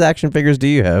many of his action figures do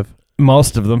you have?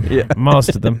 Most of them. Yeah.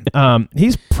 Most of them.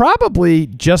 He's probably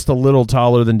just a little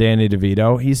taller than Danny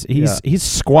DeVito. He's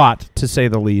squat, to say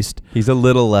the least. He's a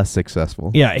little less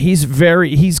successful. Yeah, he's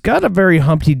got a very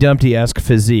Humpty Dumpty-esque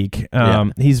physique.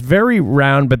 He's very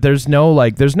round, but there's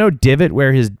no divot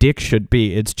where his dick should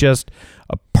be. It's just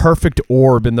a perfect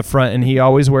orb in the front, and he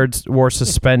always wore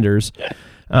suspenders.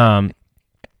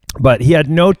 But he had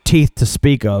no teeth to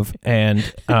speak of, and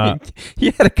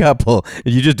he had a couple.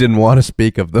 You just didn't want to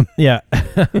speak of them. Yeah.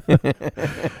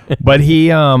 But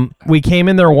we came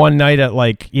in there one night at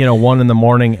 1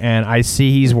 a.m, and I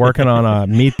see he's working on a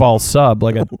meatball sub,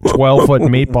 like a 12-foot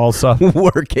meatball sub.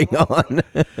 Working on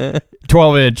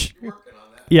 12-inch.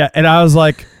 Yeah, and I was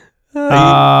like,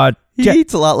 he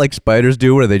eats a lot like spiders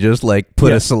do, where they just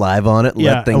put a saliva on it, and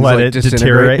let things let it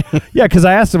disintegrate. Deteriorate. Yeah, because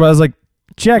I asked him, I was like,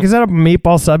 Jack, is that a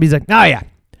meatball sub? He's like, oh, yeah.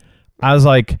 I was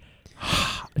like,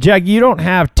 Jack, you don't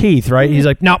have teeth, right? He's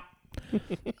like, no.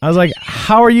 I was like,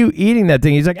 how are you eating that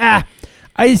thing? He's like, I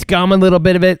just gum a little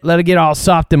bit of it, let it get all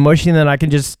soft and mushy, and then I can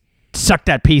just suck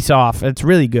that piece off. It's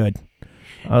really good.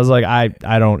 I was like, I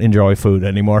don't enjoy food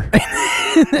anymore. And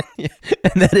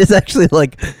that is actually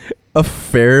a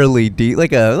fairly deep,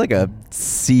 like a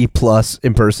C+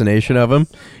 impersonation of him.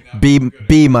 B-.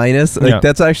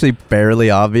 That's actually fairly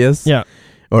obvious. Yeah.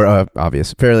 Or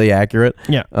obvious, fairly accurate.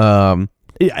 Yeah. And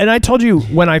I told you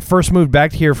when I first moved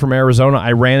back here from Arizona,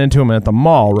 I ran into him at the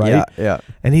mall, right? Yeah.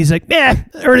 And he's like,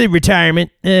 early retirement.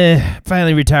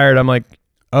 Finally retired. I'm like,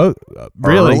 oh,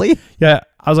 really? Early? Yeah.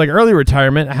 I was like, early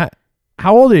retirement?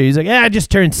 How old are you? He's like, I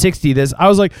just turned 60 this. I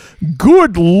was like,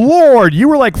 good Lord, you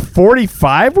were like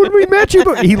 45 when we met you?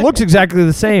 But he looks exactly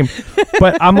the same.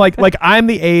 But I'm like I'm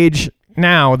the age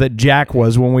now that Jack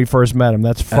was when we first met him.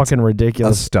 That's fucking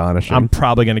ridiculous. Astonishing. I'm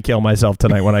probably going to kill myself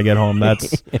tonight when I get home.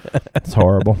 That's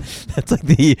horrible. That's like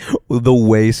the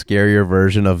way scarier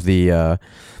version of the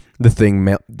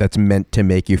thing that's meant to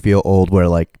make you feel old, where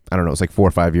I don't know, it's 4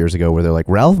 or 5 years ago, where they're like,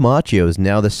 Ralph Macchio is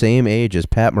now the same age as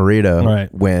Pat Morita,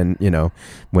 right, when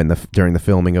during the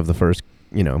filming of the first,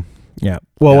 yeah.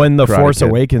 Well, when The Force Kid.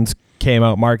 Awakens came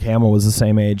out, Mark Hamill was the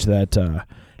same age that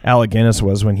Alec Guinness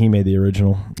was when he made the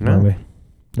original movie.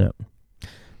 Yeah.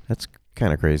 That's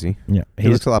kind of crazy. Yeah. He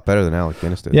looks a lot better than Alec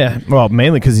Guinness did. Yeah. Well,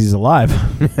 mainly because he's alive.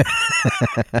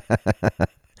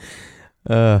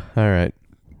 All right.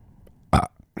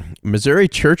 Missouri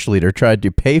church leader tried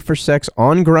to pay for sex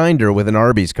on Grindr with an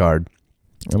Arby's card.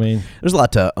 I mean, there's a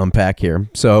lot to unpack here.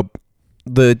 So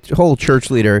the whole church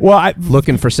leader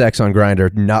looking for sex on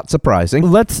Grindr, not surprising.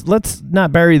 Let's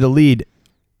not bury the lead.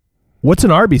 What's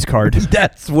an Arby's card?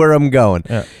 That's where I'm going.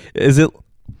 Yeah. Is it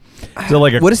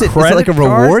like a what is it? Is it like a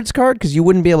rewards card? Because you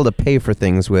wouldn't be able to pay for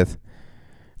things with.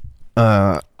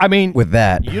 I mean, with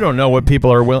that, you don't know what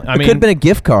people are willing. It could have been a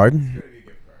gift card.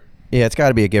 Yeah, it's got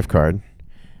to be a gift card.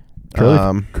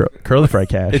 Curly fry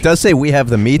cash. It does say we have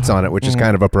the meats on it, which is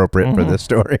kind of appropriate for this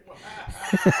story.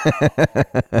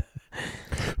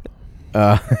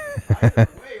 Or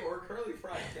curly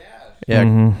fried cash.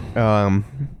 Yeah.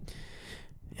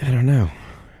 I don't know.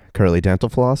 Curly dental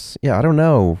floss? Yeah, I don't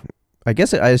know. I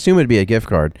assume it'd be a gift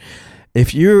card.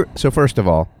 First of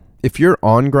all, if you're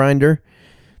on Grindr,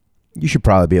 you should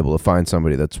probably be able to find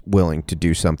somebody that's willing to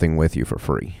do something with you for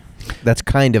free. That's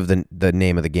kind of the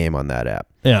name of the game on that app.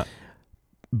 Yeah.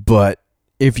 But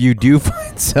if you do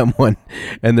find someone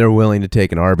and they're willing to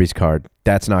take an Arby's card,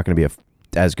 that's not going to be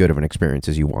as good of an experience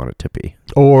as you want it to be.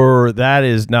 Or that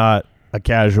is not a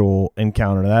casual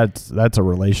encounter. That's a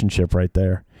relationship right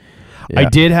there. Yeah. I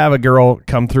did have a girl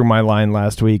come through my line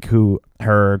last week who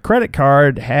her credit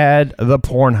card had the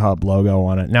Pornhub logo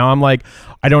on it. Now I'm like,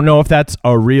 I don't know if that's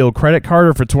a real credit card or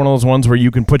if it's one of those ones where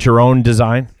you can put your own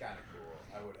design. Kind of cool.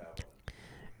 I would have one.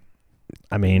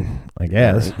 I mean, I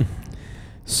guess.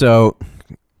 So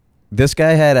this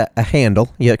guy had a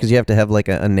handle, because you have to have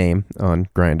a name on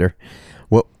Grindr.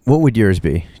 What would yours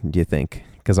be, do you think?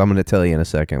 Because I'm going to tell you in a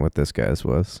second what this guy's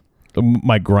was.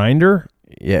 My Grindr?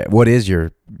 Yeah. What is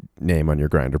your name on your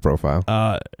Grindr profile?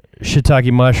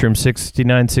 Shiitake Mushroom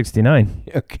 6969.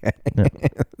 Okay. Yeah.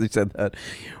 You said that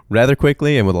rather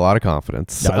quickly and with a lot of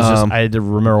confidence. I had to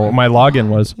remember what my login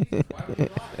was.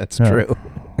 That's true.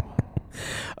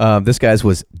 This guy's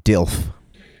was DILF.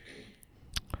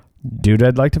 Dude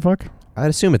I'd like to fuck? I'd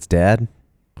assume it's dad.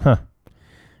 Huh.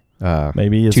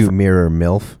 Maybe it's mirror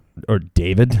MILF. Or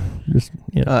David. Just,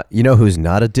 you know who's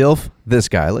not a DILF? This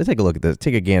guy. Let's take a look at this.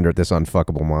 Take a gander at this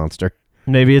unfuckable monster.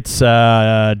 Maybe it's dude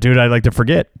I'd like to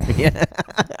forget. Yeah.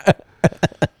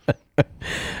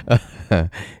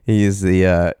 He's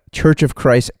the Church of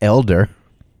Christ elder,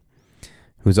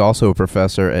 who's also a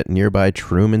professor at nearby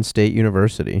Truman State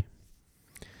University.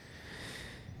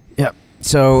 Yep.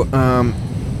 So,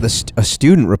 a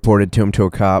student reported to him to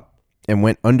a cop and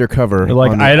went undercover. You're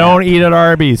like, on the I don't app. eat at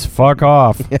Arby's. Fuck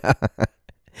off.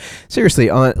 Seriously,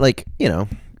 on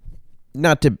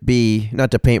not to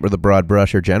paint with a broad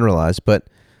brush or generalize, but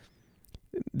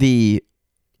the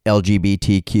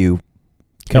LGBTQ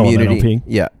community,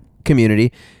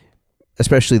 community,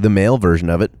 especially the male version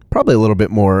of it, probably a little bit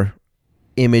more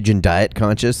image and diet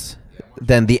conscious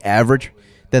than the average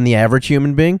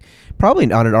human being. Probably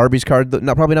not an Arby's card,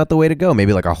 probably not the way to go.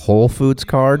 Maybe like a Whole Foods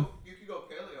card. You could go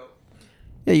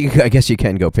paleo. Yeah, I guess you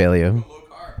can go paleo. Low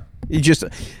carb. You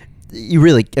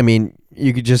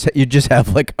just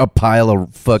have like a pile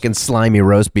of fucking slimy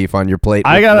roast beef on your plate.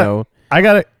 I got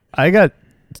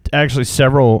actually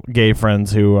several gay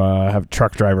friends who have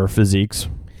truck driver physiques.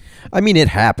 I mean, it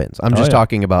happens. I'm just yeah.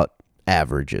 talking about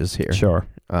averages here. Sure.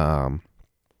 Yeah,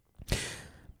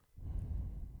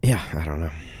 I don't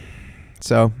know.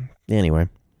 So, anyway,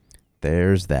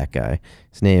 there's that guy.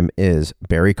 His name is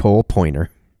Barry Cole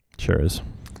Pointer. Sure is.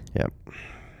 Yep.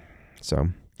 So,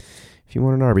 if you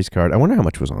want an Arby's card, I wonder how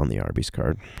much was on the Arby's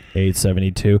card.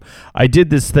 $8.72. I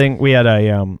did this thing. We had a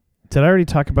did I already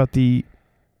talk about the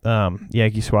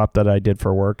Yankee swap that I did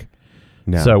for work?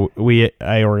 No. So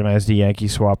I organized a Yankee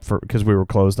swap because we were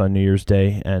closed on New Year's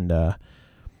Day, and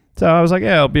so I was like,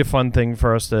 yeah, it'll be a fun thing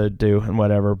for us to do and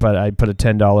whatever. But I put a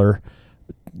 $10,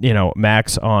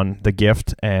 max on the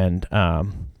gift, and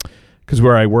because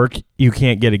where I work, you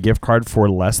can't get a gift card for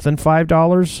less than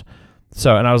 $5.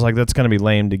 So, and I was like, that's going to be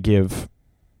lame to give,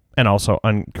 and also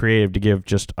uncreative to give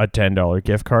just a $10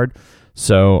 gift card.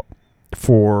 So,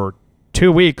 for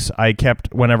 2 weeks, I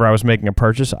kept, whenever I was making a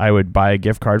purchase, I would buy a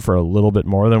gift card for a little bit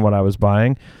more than what I was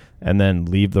buying, and then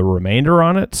leave the remainder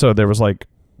on it. So there was like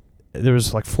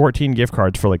 14 gift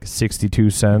cards for like 62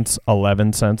 cents,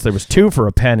 11 cents. There was 2 for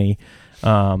a penny.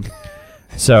 So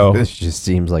This just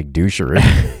seems like douchery.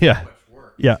 yeah,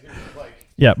 yeah,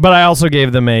 yeah. But I also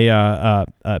gave them a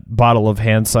bottle of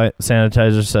hand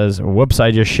sanitizer. Says, "Whoops, I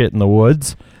just shit in the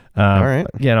woods." All right.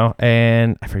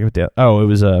 And I forget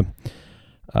what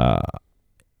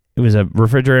it was a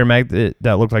refrigerator magnet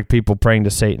that looked like people praying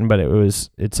to Satan, but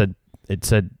it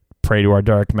said pray to our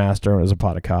dark master, and it was a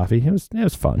pot of coffee. It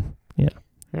was fun. Yeah.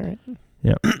 All right.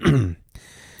 Yeah.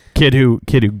 Kid who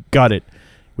got it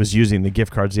was using the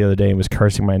gift cards the other day and was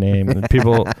cursing my name. And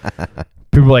people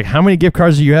were like, how many gift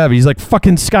cards do you have? He's like,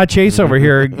 fucking Scott Chase over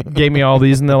here gave me all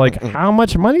these. And they're like, how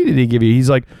much money did he give you? He's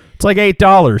like, it's like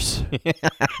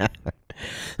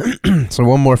 $8. So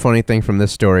one more funny thing from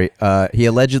this story. He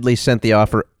allegedly sent the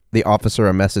officer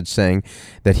a message saying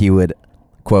that he would,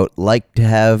 quote, like to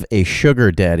have a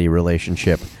sugar daddy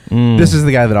relationship. This is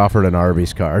the guy that offered an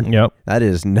Arby's card. Yep. That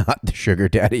is not the sugar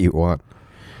daddy you want.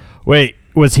 Wait,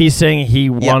 was he saying he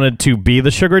wanted to be the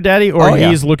sugar daddy, or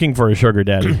he's looking for a sugar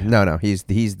daddy? No, he's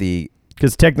the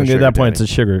Because technically at that point daddy.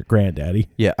 it's a sugar granddaddy.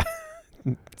 yeah.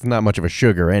 It's not much of a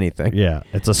sugar anything. Yeah,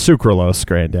 it's a sucralose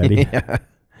granddaddy.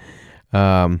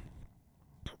 Yeah.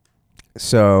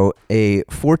 So a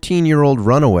 14-year-old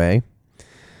runaway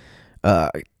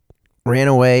ran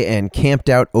away and camped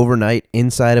out overnight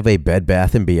inside of a Bed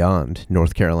Bath & Beyond,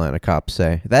 North Carolina, cops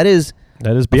say. That is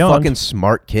Beyond. a fucking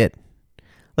smart kid.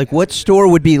 Like, what store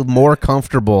would be more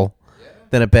comfortable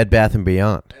than a Bed Bath &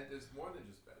 Beyond? And there's more than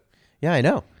just bed. Yeah, I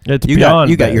know. It's You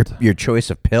beyond got bed. your choice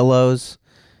of pillows.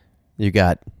 You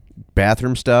got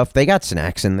bathroom stuff. They got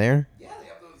snacks in there. Yeah, they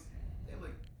have those. They have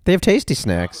like They have tasty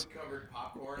snacks. covered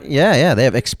popcorn. Yeah, they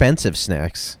have expensive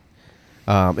snacks.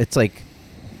 It's like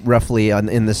roughly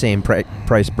in the same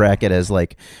price bracket as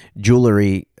like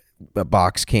jewelry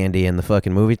box candy in the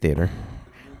fucking movie theater.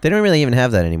 They don't really even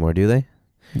have that anymore, do they?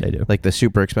 They do. Like the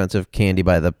super expensive candy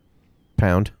by the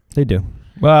pound? They do.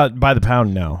 Well, by the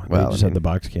pound, no. Well, They just have the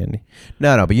box candy.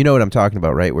 No, but you know what I'm talking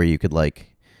about, right? Where you could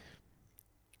like,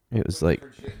 it was like,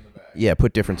 yeah,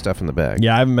 put different stuff in the bag.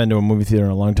 Yeah, I haven't been to a movie theater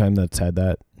in a long time that's had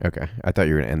that. Okay. I thought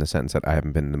you were going to end the sentence that I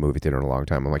haven't been in the movie theater in a long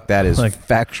time. I'm like, that is Like,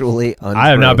 factually untrue. I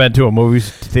have not been to a movie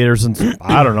theater since,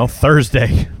 I don't know,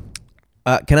 Thursday.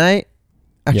 Can I?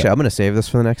 Actually, Yeah. I'm going to save this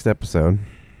for the next episode.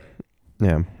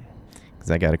 Yeah.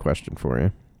 Because I got a question for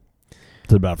you.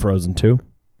 Is it about Frozen 2?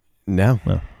 No.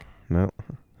 No. No.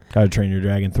 How to Train Your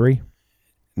Dragon 3?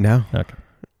 No. Okay.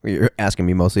 You're asking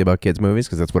me mostly about kids' movies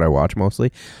because that's what I watch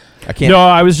mostly. I can't. No,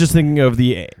 I was just thinking of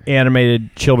the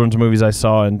animated children's movies I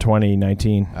saw in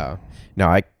 2019. Oh. No,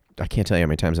 I can't tell you how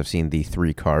many times I've seen the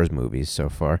 3 Cars movies so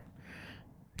far.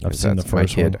 I've seen the That's- my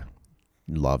first kid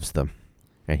one. loves them.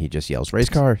 And he just yells, race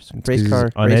cars, It's race 'cause car,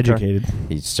 he's uneducated. race car.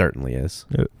 He certainly is.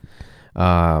 Yeah.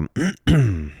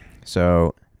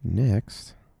 So,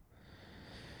 next.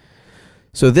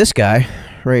 So this guy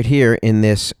right here in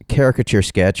this caricature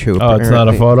sketch who Oh, it's not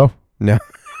a apparently- photo? No.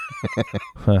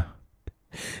 Huh.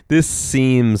 This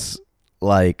seems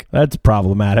like That's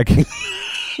problematic.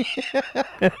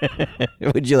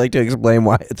 would you like to explain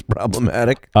why it's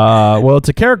problematic? Well, it's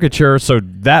a caricature, so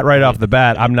that right off the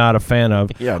bat, I'm not a fan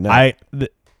of. Yeah, no.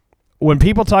 When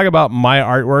people talk about my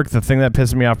artwork, the thing that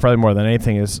pisses me off probably more than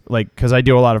anything is like, because I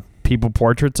do a lot of people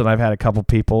portraits, and I've had a couple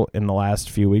people in the last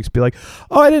few weeks be like,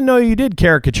 "Oh, I didn't know you did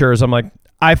caricatures." I'm like,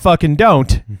 I fucking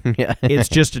don't. Yeah. It's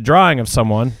just a drawing of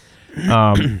someone,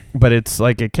 but it's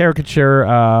like a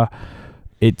caricature.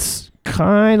 It's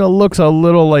kind of looks a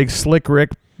little like Slick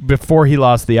Rick before he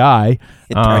lost the eye.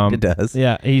 It kind of does.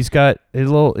 Yeah, he's got a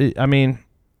little. I mean,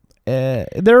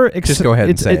 they're Just go ahead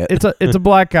and say it. It's a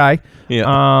black guy.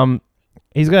 Yeah.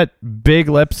 He's got big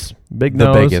lips, big The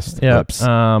nose. biggest yeah. lips.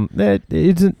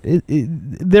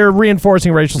 They're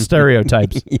reinforcing racial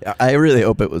stereotypes. Yeah, I really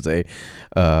hope it was a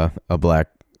black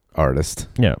artist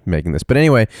Yeah. making this. But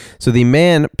anyway, so the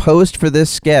man posed for this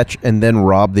sketch and then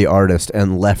robbed the artist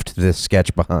and left this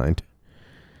sketch behind.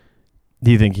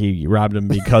 Do you think he robbed him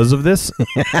because of this?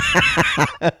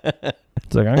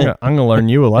 It's like, I'm gonna learn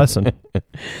you a lesson.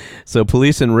 So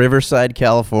police in Riverside,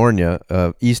 California,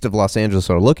 east of Los Angeles,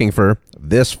 are looking for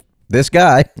this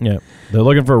guy. Yeah, they're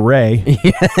looking for Ray.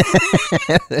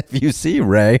 If you see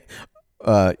Ray,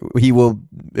 he will,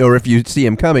 or if you see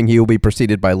him coming, he will be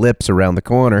preceded by lips around the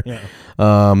corner.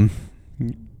 Yeah.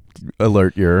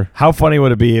 Alert your. How funny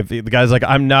would it be if the guy's like,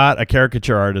 I'm not a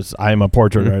caricature artist, I'm a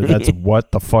portrait artist. That's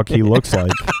what the fuck he looks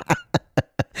like.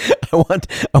 I want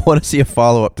to see a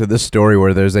follow up to this story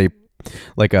where there's a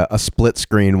split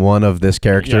screen, one of this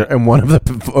character and one of the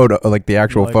photo, like the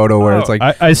actual photo where it's like,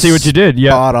 I see what you did.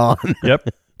 Yeah. spot on. Yep.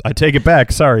 I take it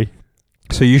back. Sorry.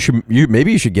 So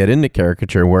maybe you should get into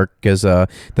caricature work because the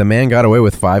man got away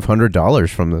with $500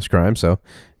 from this crime. So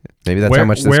maybe that's how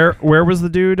much. Where was the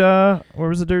dude? Where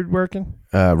was the dude working?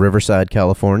 Riverside,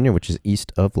 California, which is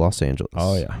east of Los Angeles.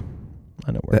 Oh yeah,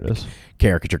 I know where it is.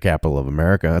 Caricature capital of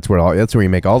America. That's where you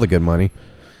make all the good money.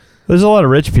 There's a lot of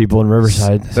rich people in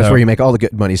Riverside. That's where you make all the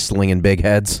good money slinging big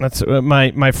heads. That's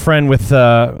my friend with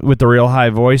the real high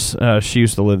voice. She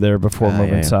used to live there before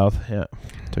moving yeah. south. Yeah,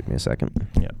 Took me a second.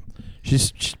 yeah.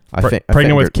 She's I pregnant with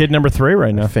fingered- kid number 3 right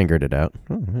I now. figured it out.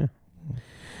 Oh,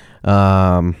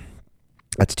 yeah.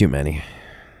 That's too many.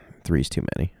 3's too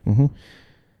many. Mm-hmm.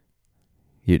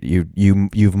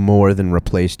 You've more than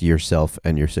replaced yourself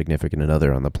and your significant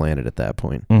other on the planet at that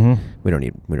point. Mm-hmm. We don't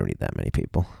need that many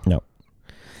people. No.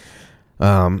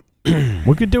 Um,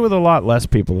 We could do with a lot less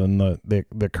people than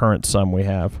the current sum we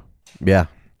have. yeah.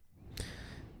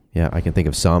 Yeah, I can think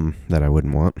of some that I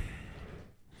wouldn't want.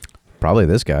 Probably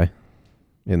this guy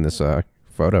in this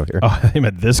photo here. Oh, I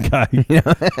meant this guy.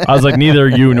 I was like, neither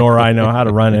you nor I know how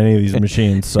to run any of these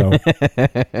machines. So,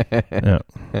 yeah.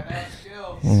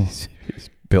 He's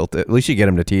built it. At least you get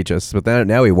him to teach us. But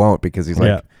now he won't because he's like,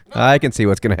 Yeah. I can see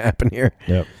what's going to happen here.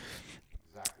 Yep.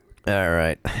 All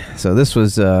right. So this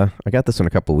was, I got this one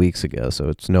a couple weeks ago, so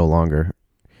it's no longer,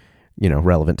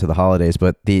 relevant to the holidays.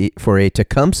 But for a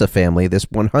Tecumseh family, this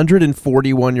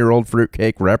 141-year-old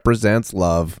fruitcake represents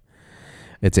love.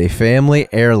 It's a family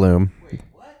heirloom. Wait,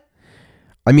 what?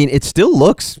 I mean, it still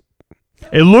looks.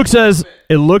 It looks as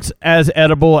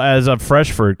edible as a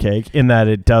fresh fruitcake in that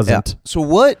it doesn't. Yeah. So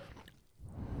what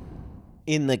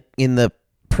in the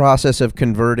process of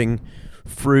converting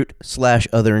fruit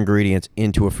 / other ingredients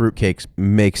into a fruitcake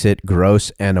makes it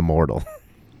gross and immortal?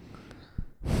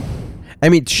 I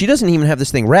mean, she doesn't even have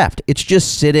this thing wrapped. It's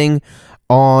just sitting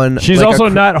on. She's like also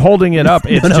not holding it up.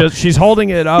 It's just she's holding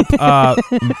it up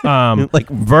Like-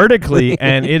 vertically,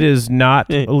 and it is not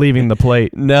leaving the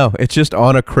plate. No, it's just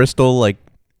on a crystal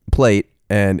plate,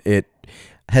 and it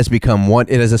has become one.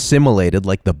 It has assimilated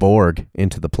like the Borg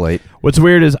into the plate. What's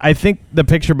weird is I think the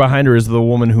picture behind her is the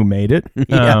woman who made it.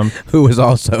 Yeah, who is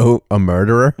also a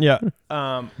murderer. Yeah.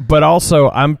 But also,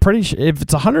 I'm pretty sure if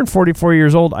it's 144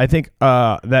 years old, I think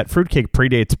that fruitcake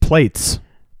predates plates.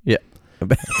 Yeah,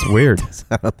 It's weird.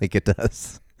 I don't think it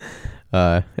does.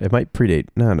 It might predate.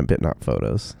 No, a bit not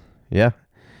photos. Yeah,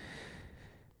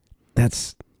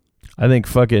 that's. I think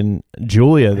fucking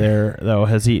Julia there, though,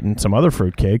 has eaten some other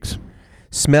fruitcakes.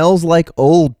 Smells like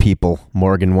old people,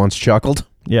 Morgan once chuckled.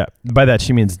 Yeah. By that,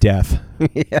 she means death.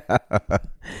 Yeah.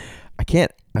 I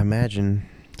can't imagine.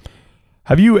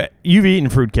 You've eaten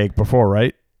fruitcake before,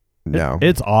 right? No.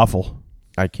 It's awful.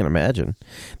 I can't imagine.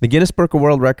 The Guinness Book of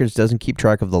World Records doesn't keep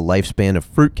track of the lifespan of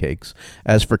fruitcakes.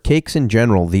 As for cakes in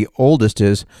general, the oldest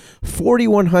is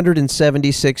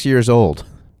 4,176 years old.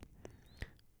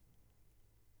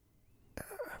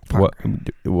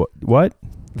 What?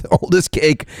 The oldest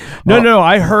cake. No,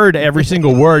 I heard every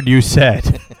single word you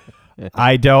said.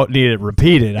 I don't need it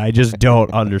repeated. I just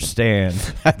don't understand.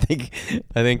 I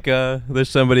think there's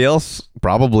somebody else,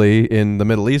 probably in the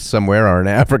Middle East somewhere or in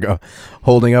Africa,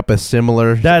 holding up a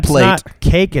similar That's plate. not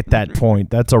cake at that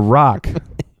point. That's a rock.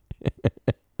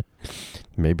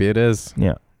 Maybe it is.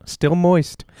 Yeah. Still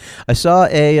moist. I saw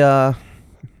a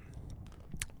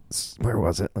where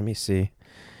was it? Let me see.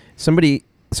 Some Seen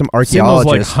those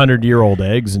archaeologists. like 100-year-old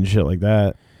eggs and shit like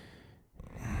that.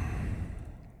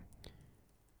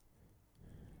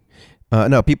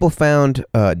 No, people found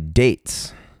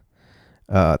dates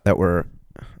that were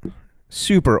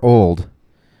super old,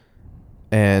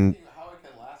 and How it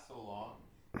can last so long?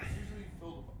 It's usually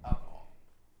filled with alcohol.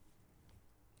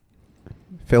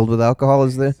 filled with alcohol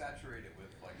is the Saturated with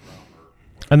like rum or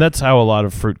And that's how a lot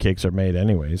of fruitcakes are made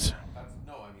anyways. that's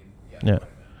no, I mean Yeah.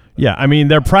 Yeah, I mean,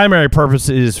 their primary purpose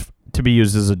is to be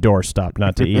used as a doorstop,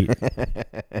 not to eat.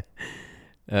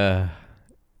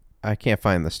 I can't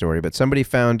find the story, but somebody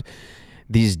found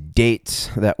these dates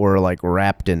that were like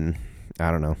wrapped in,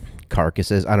 I don't know,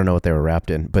 carcasses. I don't know what they were wrapped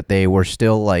in, but they were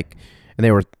still like, and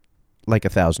they were like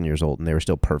 1,000 years old, and they were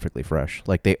still perfectly fresh.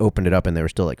 Like they opened it up and they were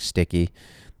still like sticky.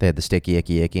 They had the sticky,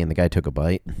 icky, and the guy took a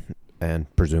bite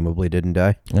and presumably didn't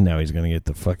die. And now he's going to get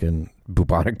the fucking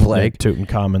Bubonic plague.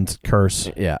 Tutankhamun's curse.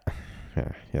 Yeah.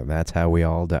 Yeah, that's how we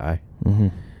all die.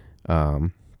 Mm-hmm.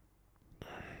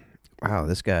 Wow,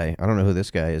 this guy, I don't know who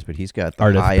this guy is, but he's got the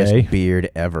Ardith highest Bey?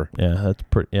 beard ever. Yeah, that's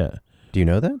pretty. Yeah. Do you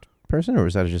know that person, or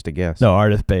was that just a guess? No,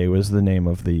 Ardith Bey was the name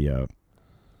of the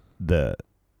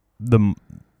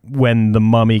when the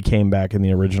mummy came back in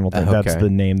the original thing. That's Okay. the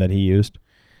name that he used.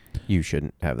 You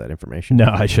shouldn't have that information. No,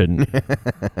 I shouldn't.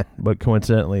 But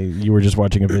coincidentally, you were just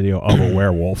watching a video of a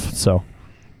werewolf, so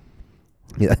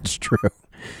Yeah, that's true.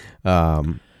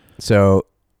 So,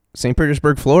 St.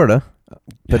 Petersburg, Florida,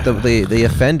 but the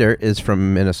offender is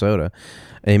from Minnesota.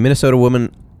 A Minnesota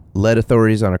woman led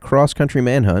authorities on a cross-country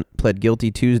manhunt, pled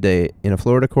guilty Tuesday in a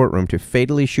Florida courtroom to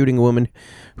fatally shooting a woman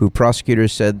who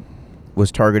prosecutors said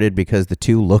was targeted because the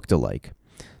two looked alike.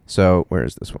 So, where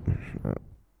is this one?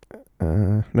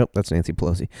 Nope, that's Nancy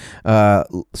Pelosi.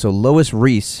 So Lois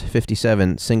Reese,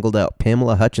 57, singled out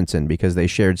Pamela Hutchinson because they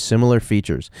shared similar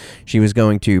features. She was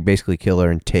going to basically kill her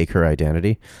and take her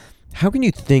identity. How can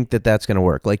you think that that's going to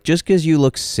work? Like, just because you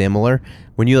look similar,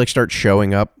 when you like start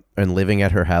showing up and living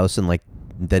at her house and like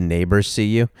the neighbors see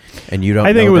you and you don't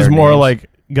I think know it was their more names. like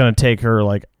gonna take her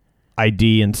like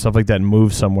ID and stuff like that and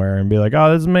move somewhere and be like,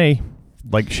 oh, this is me.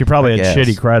 Like she probably I had guess.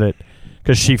 shitty credit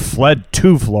because she fled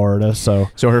to Florida, so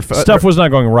her stuff was not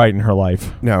going right in her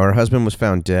life. No, her husband was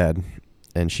found dead,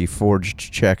 and she forged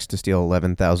checks to steal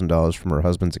 $11,000 from her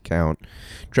husband's account,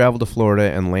 traveled to Florida,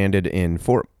 and landed in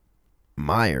Fort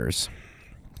Myers.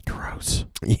 Gross.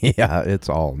 Yeah, it's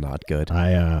all not good.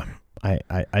 I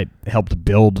helped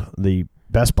build the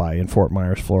Best Buy in Fort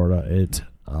Myers, Florida. It's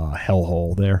a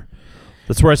hellhole there.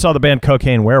 That's where I saw the band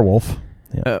Cocaine Werewolf.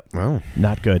 Yeah. Well,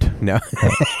 Not good. no.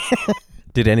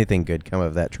 Did anything good come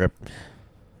of that trip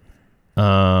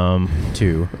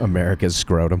to America's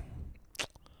scrotum?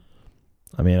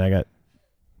 I mean, I got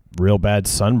real bad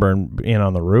sunburn being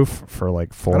on the roof for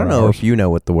like 4 hours. I don't know if you know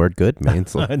what the word good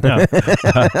means. No.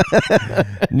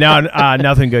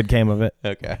 Nothing good came of it.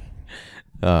 Okay.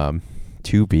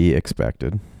 To be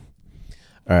expected.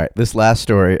 All right, this last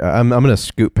story, I'm going to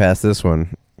scoot past this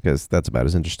one because that's about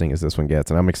as interesting as this one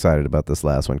gets, and I'm excited about this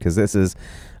last one because this is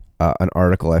an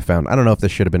article I found. I don't know if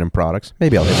this should have been in products.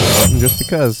 Maybe I'll hit the button just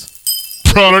because.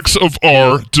 Products of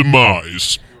our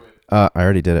demise. I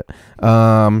already did it.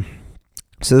 So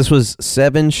this was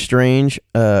 7 strange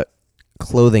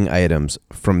clothing items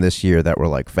from this year that were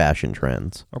like fashion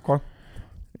trends. Okay.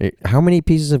 How many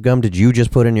pieces of gum did you just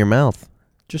put in your mouth?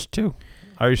 Just 2.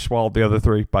 I swallowed the other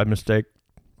 3 by mistake.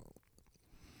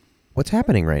 What's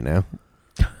happening right now?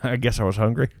 I guess I was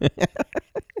hungry.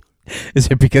 Is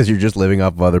it because you're just living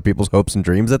off of other people's hopes and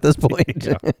dreams at this point?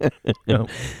 No.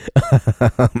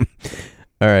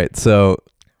 All right, so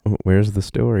where's the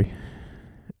story?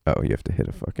 Oh, you have to hit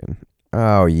a fucking...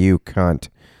 Oh, you cunt.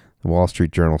 The Wall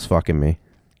Street Journal's fucking me.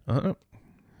 Are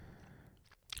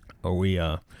we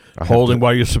have holding to-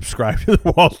 while you subscribe to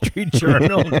the Wall Street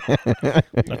Journal? Get it again.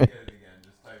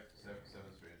 Just type seven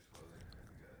strange clothing.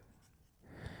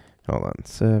 Hold on,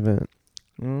 7.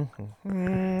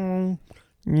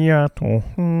 Yeah.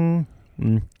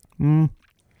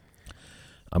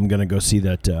 I'm going to go see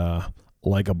that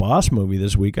Like a Boss movie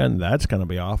this weekend. That's going to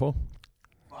be awful.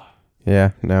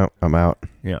 Yeah, no, I'm out.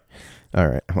 Yeah. All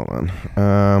right, hold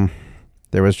on.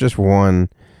 There was just one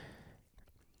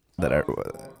that I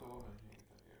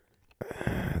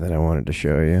wanted to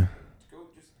show you. Go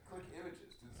just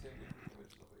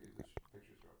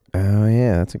Oh,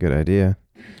 yeah, that's a good idea.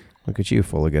 Look at you,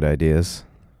 full of good ideas.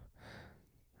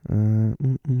 There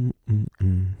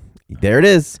it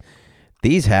is.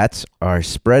 These hats are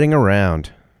spreading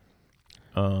around.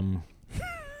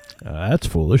 That's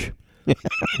foolish.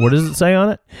 What does it say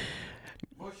on it?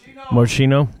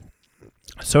 Moschino.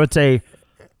 So it's a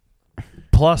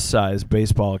plus size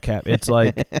baseball cap. It's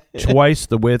like twice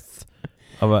the width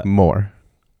of a. More.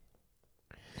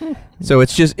 So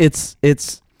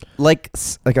it's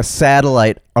like a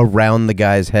satellite around the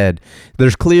guy's head.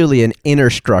 There's clearly an inner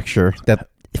structure that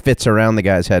fits around the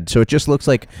guy's head. So it just looks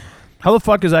like. How the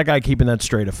fuck is that guy keeping that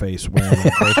straight a face? Wearing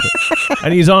that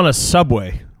and he's on a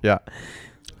subway. Yeah.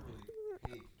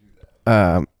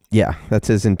 Yeah, that's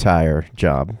his entire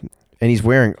job. And he's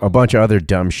wearing a bunch of other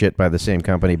dumb shit by the same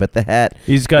company, but the hat.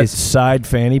 He's got side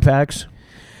fanny packs.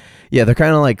 Yeah, they're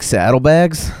kind of like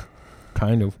saddlebags.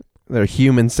 Kind of. They're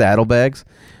human saddlebags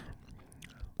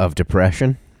of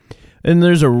depression. And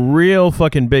there's a real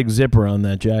fucking big zipper on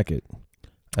that jacket.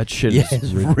 That shit Yeah, is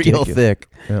it's ridiculous. real thick.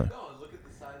 Yeah.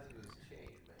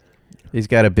 He's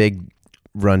got a big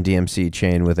Run DMC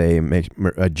chain with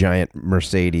a giant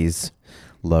Mercedes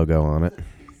logo on it.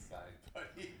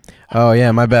 Oh,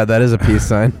 yeah, my bad. That is a peace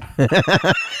sign. I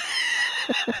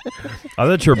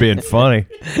thought you were being funny.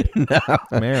 No.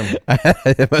 Man.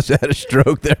 I must have had a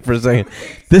stroke there for a second.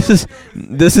 This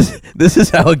is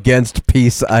how against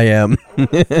peace I am.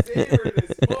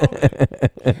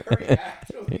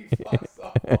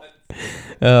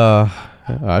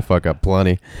 I fuck up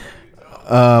plenty.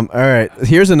 All right,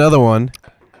 here's another one.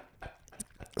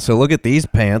 So look at these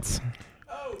pants.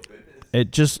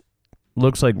 It just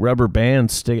looks like rubber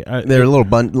bands stick. They're little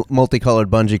multicolored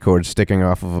bungee cords sticking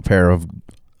off of a pair of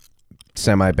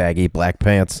semi-baggy black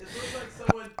pants.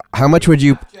 How much would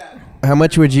you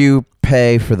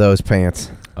pay for those pants?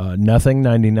 Nothing.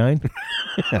 99.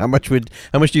 How much do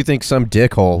you think some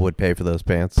dickhole would pay for those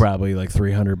pants? Probably like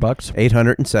 $300.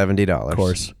 $870. Of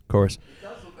course.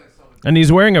 And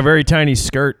he's wearing a very tiny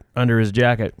skirt under his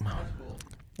jacket.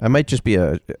 I might just be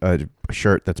a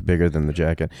shirt that's bigger than the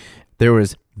jacket. There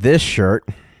was this shirt.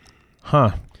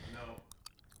 Huh.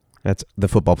 That's the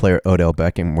football player Odell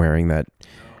Beckham wearing that.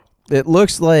 It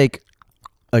looks like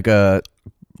a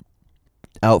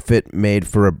outfit made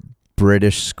for a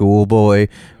British schoolboy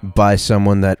by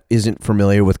someone that isn't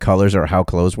familiar with colors or how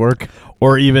clothes work.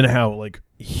 Or even how like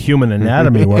human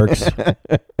anatomy works.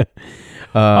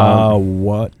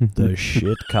 What the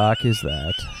shit cock is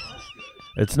that?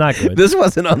 It's not good. This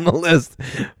wasn't on the list,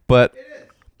 but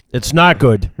It's not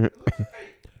good.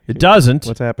 It doesn't.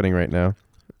 what's happening right now?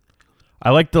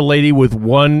 I like the lady with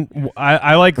one.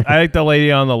 I like the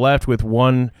lady on the left with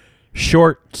one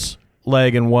short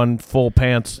leg and one full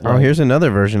pants. Oh, leg. here's another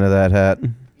version of that hat.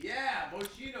 Yeah,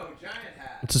 Moschino giant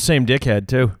hat. It's the same dickhead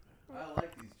too. I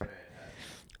like these giant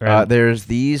hats. There's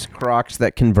these Crocs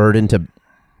that convert into.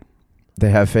 They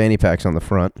have fanny packs on the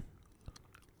front.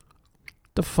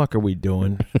 The fuck are we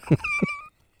doing?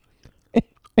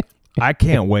 I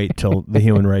can't wait till the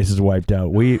human race is wiped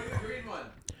out. We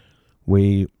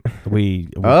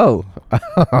Oh,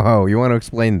 you want to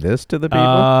explain this to the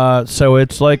people? So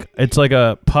it's like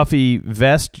a puffy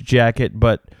vest jacket,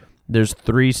 but there's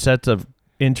 3 sets of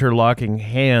interlocking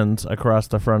hands across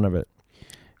the front of it.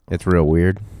 It's real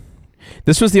weird.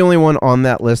 This was the only one on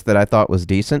that list that I thought was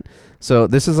decent. So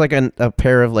this is like a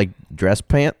pair of like dress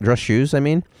shoes, I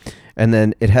mean. And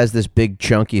then it has this big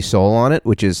chunky sole on it,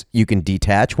 which is you can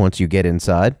detach once you get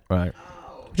inside. Right.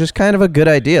 Which is kind of a good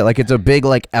idea. Like it's a big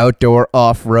like outdoor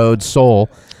off-road sole,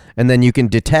 and then you can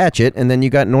detach it, and then you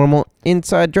got normal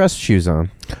inside dress shoes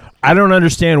on. I don't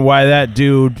understand why that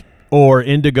dude or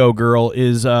Indigo Girl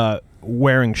is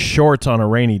wearing shorts on a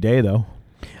rainy day, though.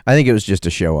 I think it was just to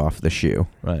show off the shoe.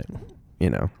 Right. You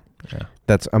know. Yeah.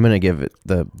 I'm going to give it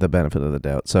the benefit of the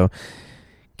doubt. So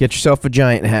get yourself a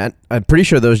giant hat. I'm pretty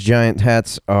sure those giant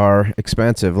hats are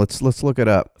expensive. Let's look it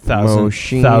up.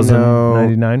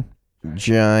 $1,099.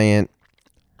 Giant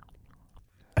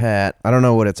hat. I don't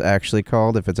know what it's actually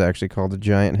called, if it's actually called a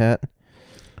giant hat.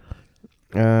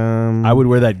 I would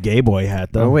wear that gay boy hat,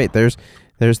 though. Oh, wait. There's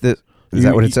this. Is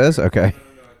that what it says? Okay.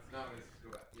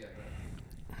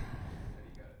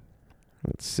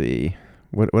 Let's see.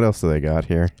 What else do they got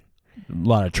here? A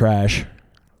lot of trash.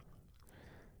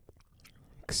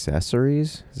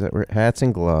 Accessories? Is that where hats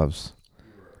and gloves?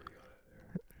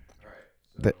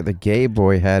 The gay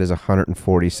boy hat is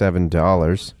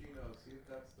 $147.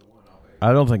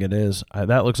 I don't think it is.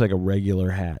 That looks like a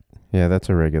regular hat. Yeah, that's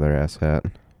a regular ass hat.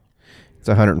 It's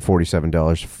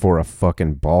 $147 for a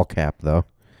fucking ball cap, though.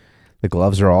 The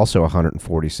gloves are also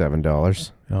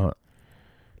 $147.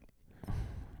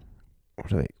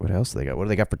 What else do they got? What do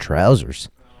they got for trousers?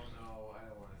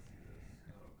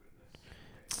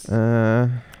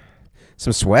 Some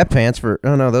sweatpants for.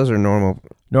 Oh no, those are normal.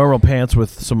 Normal pants with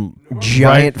some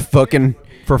Giant fucking.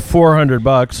 for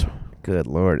 $400. Good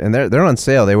lord, and they're on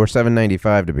sale. They were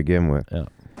 $7.95 to begin with. Yeah.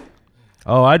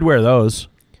 Oh, I'd wear those.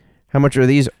 How much are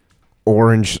these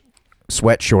orange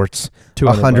sweat shorts?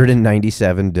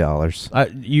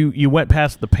 $197. You went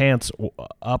past the pants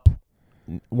up.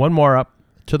 One more up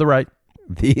to the right.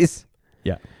 These?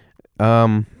 Yeah.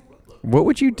 What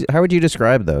would you? How would you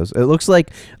describe those? It looks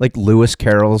like Lewis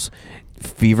Carroll's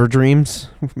Fever Dreams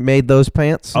made those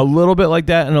pants. A little bit like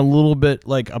that, and a little bit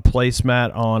like a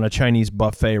placemat on a Chinese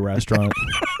buffet restaurant.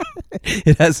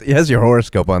 It has your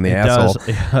horoscope on the asshole. Does.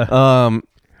 Yeah.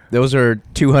 Those are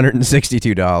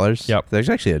 $262. Yep. There's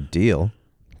actually a deal.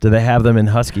 Do they have them in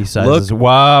husky sizes?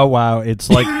 Wow. It's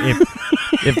like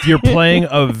if you're playing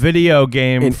a video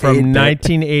game In from 8-bit.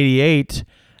 1988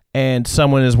 and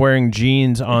someone is wearing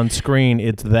jeans on screen,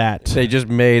 it's that. They just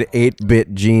made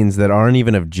 8-bit jeans that aren't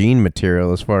even of jean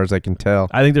material, as far as I can tell.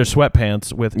 I think they're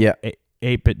sweatpants with Yeah.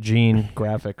 8-bit jean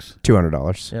graphics.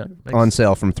 $200. Yeah. On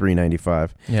sale from $395.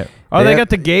 Yeah. Oh, they got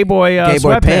the gay boy Gay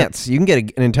boy sweatpants. pants. You can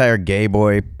get an entire gay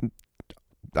boy,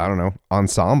 I don't know,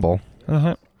 ensemble.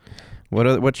 Uh-huh.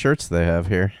 What shirts do they have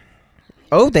here?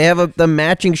 Oh, they have the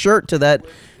matching shirt to that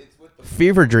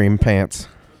Fever Dream pants.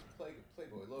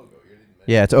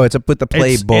 Yeah, it's with the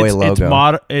Playboy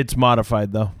logo. It's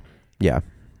modified though. Yeah,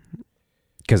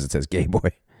 because it says gay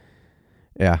boy.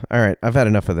 Yeah, all right. I've had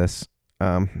enough of this.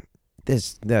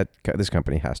 This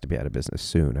company has to be out of business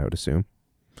soon, I would assume.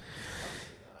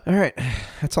 All right,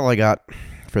 that's all I got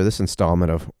for this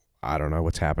installment of I don't know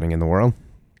what's happening in the world.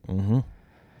 Mm-hmm.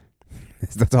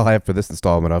 That's all I have for this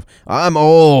installment of I'm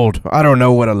old. I don't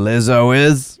know what a Lizzo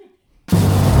is. Wait.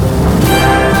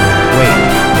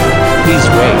 Please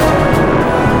wait.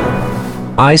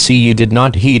 I see you did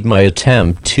not heed my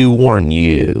attempt to warn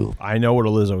you. I know what a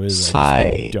Lizzo is. I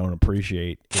Sigh. just don't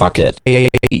appreciate. Fuck it.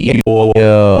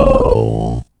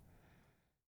 Yo.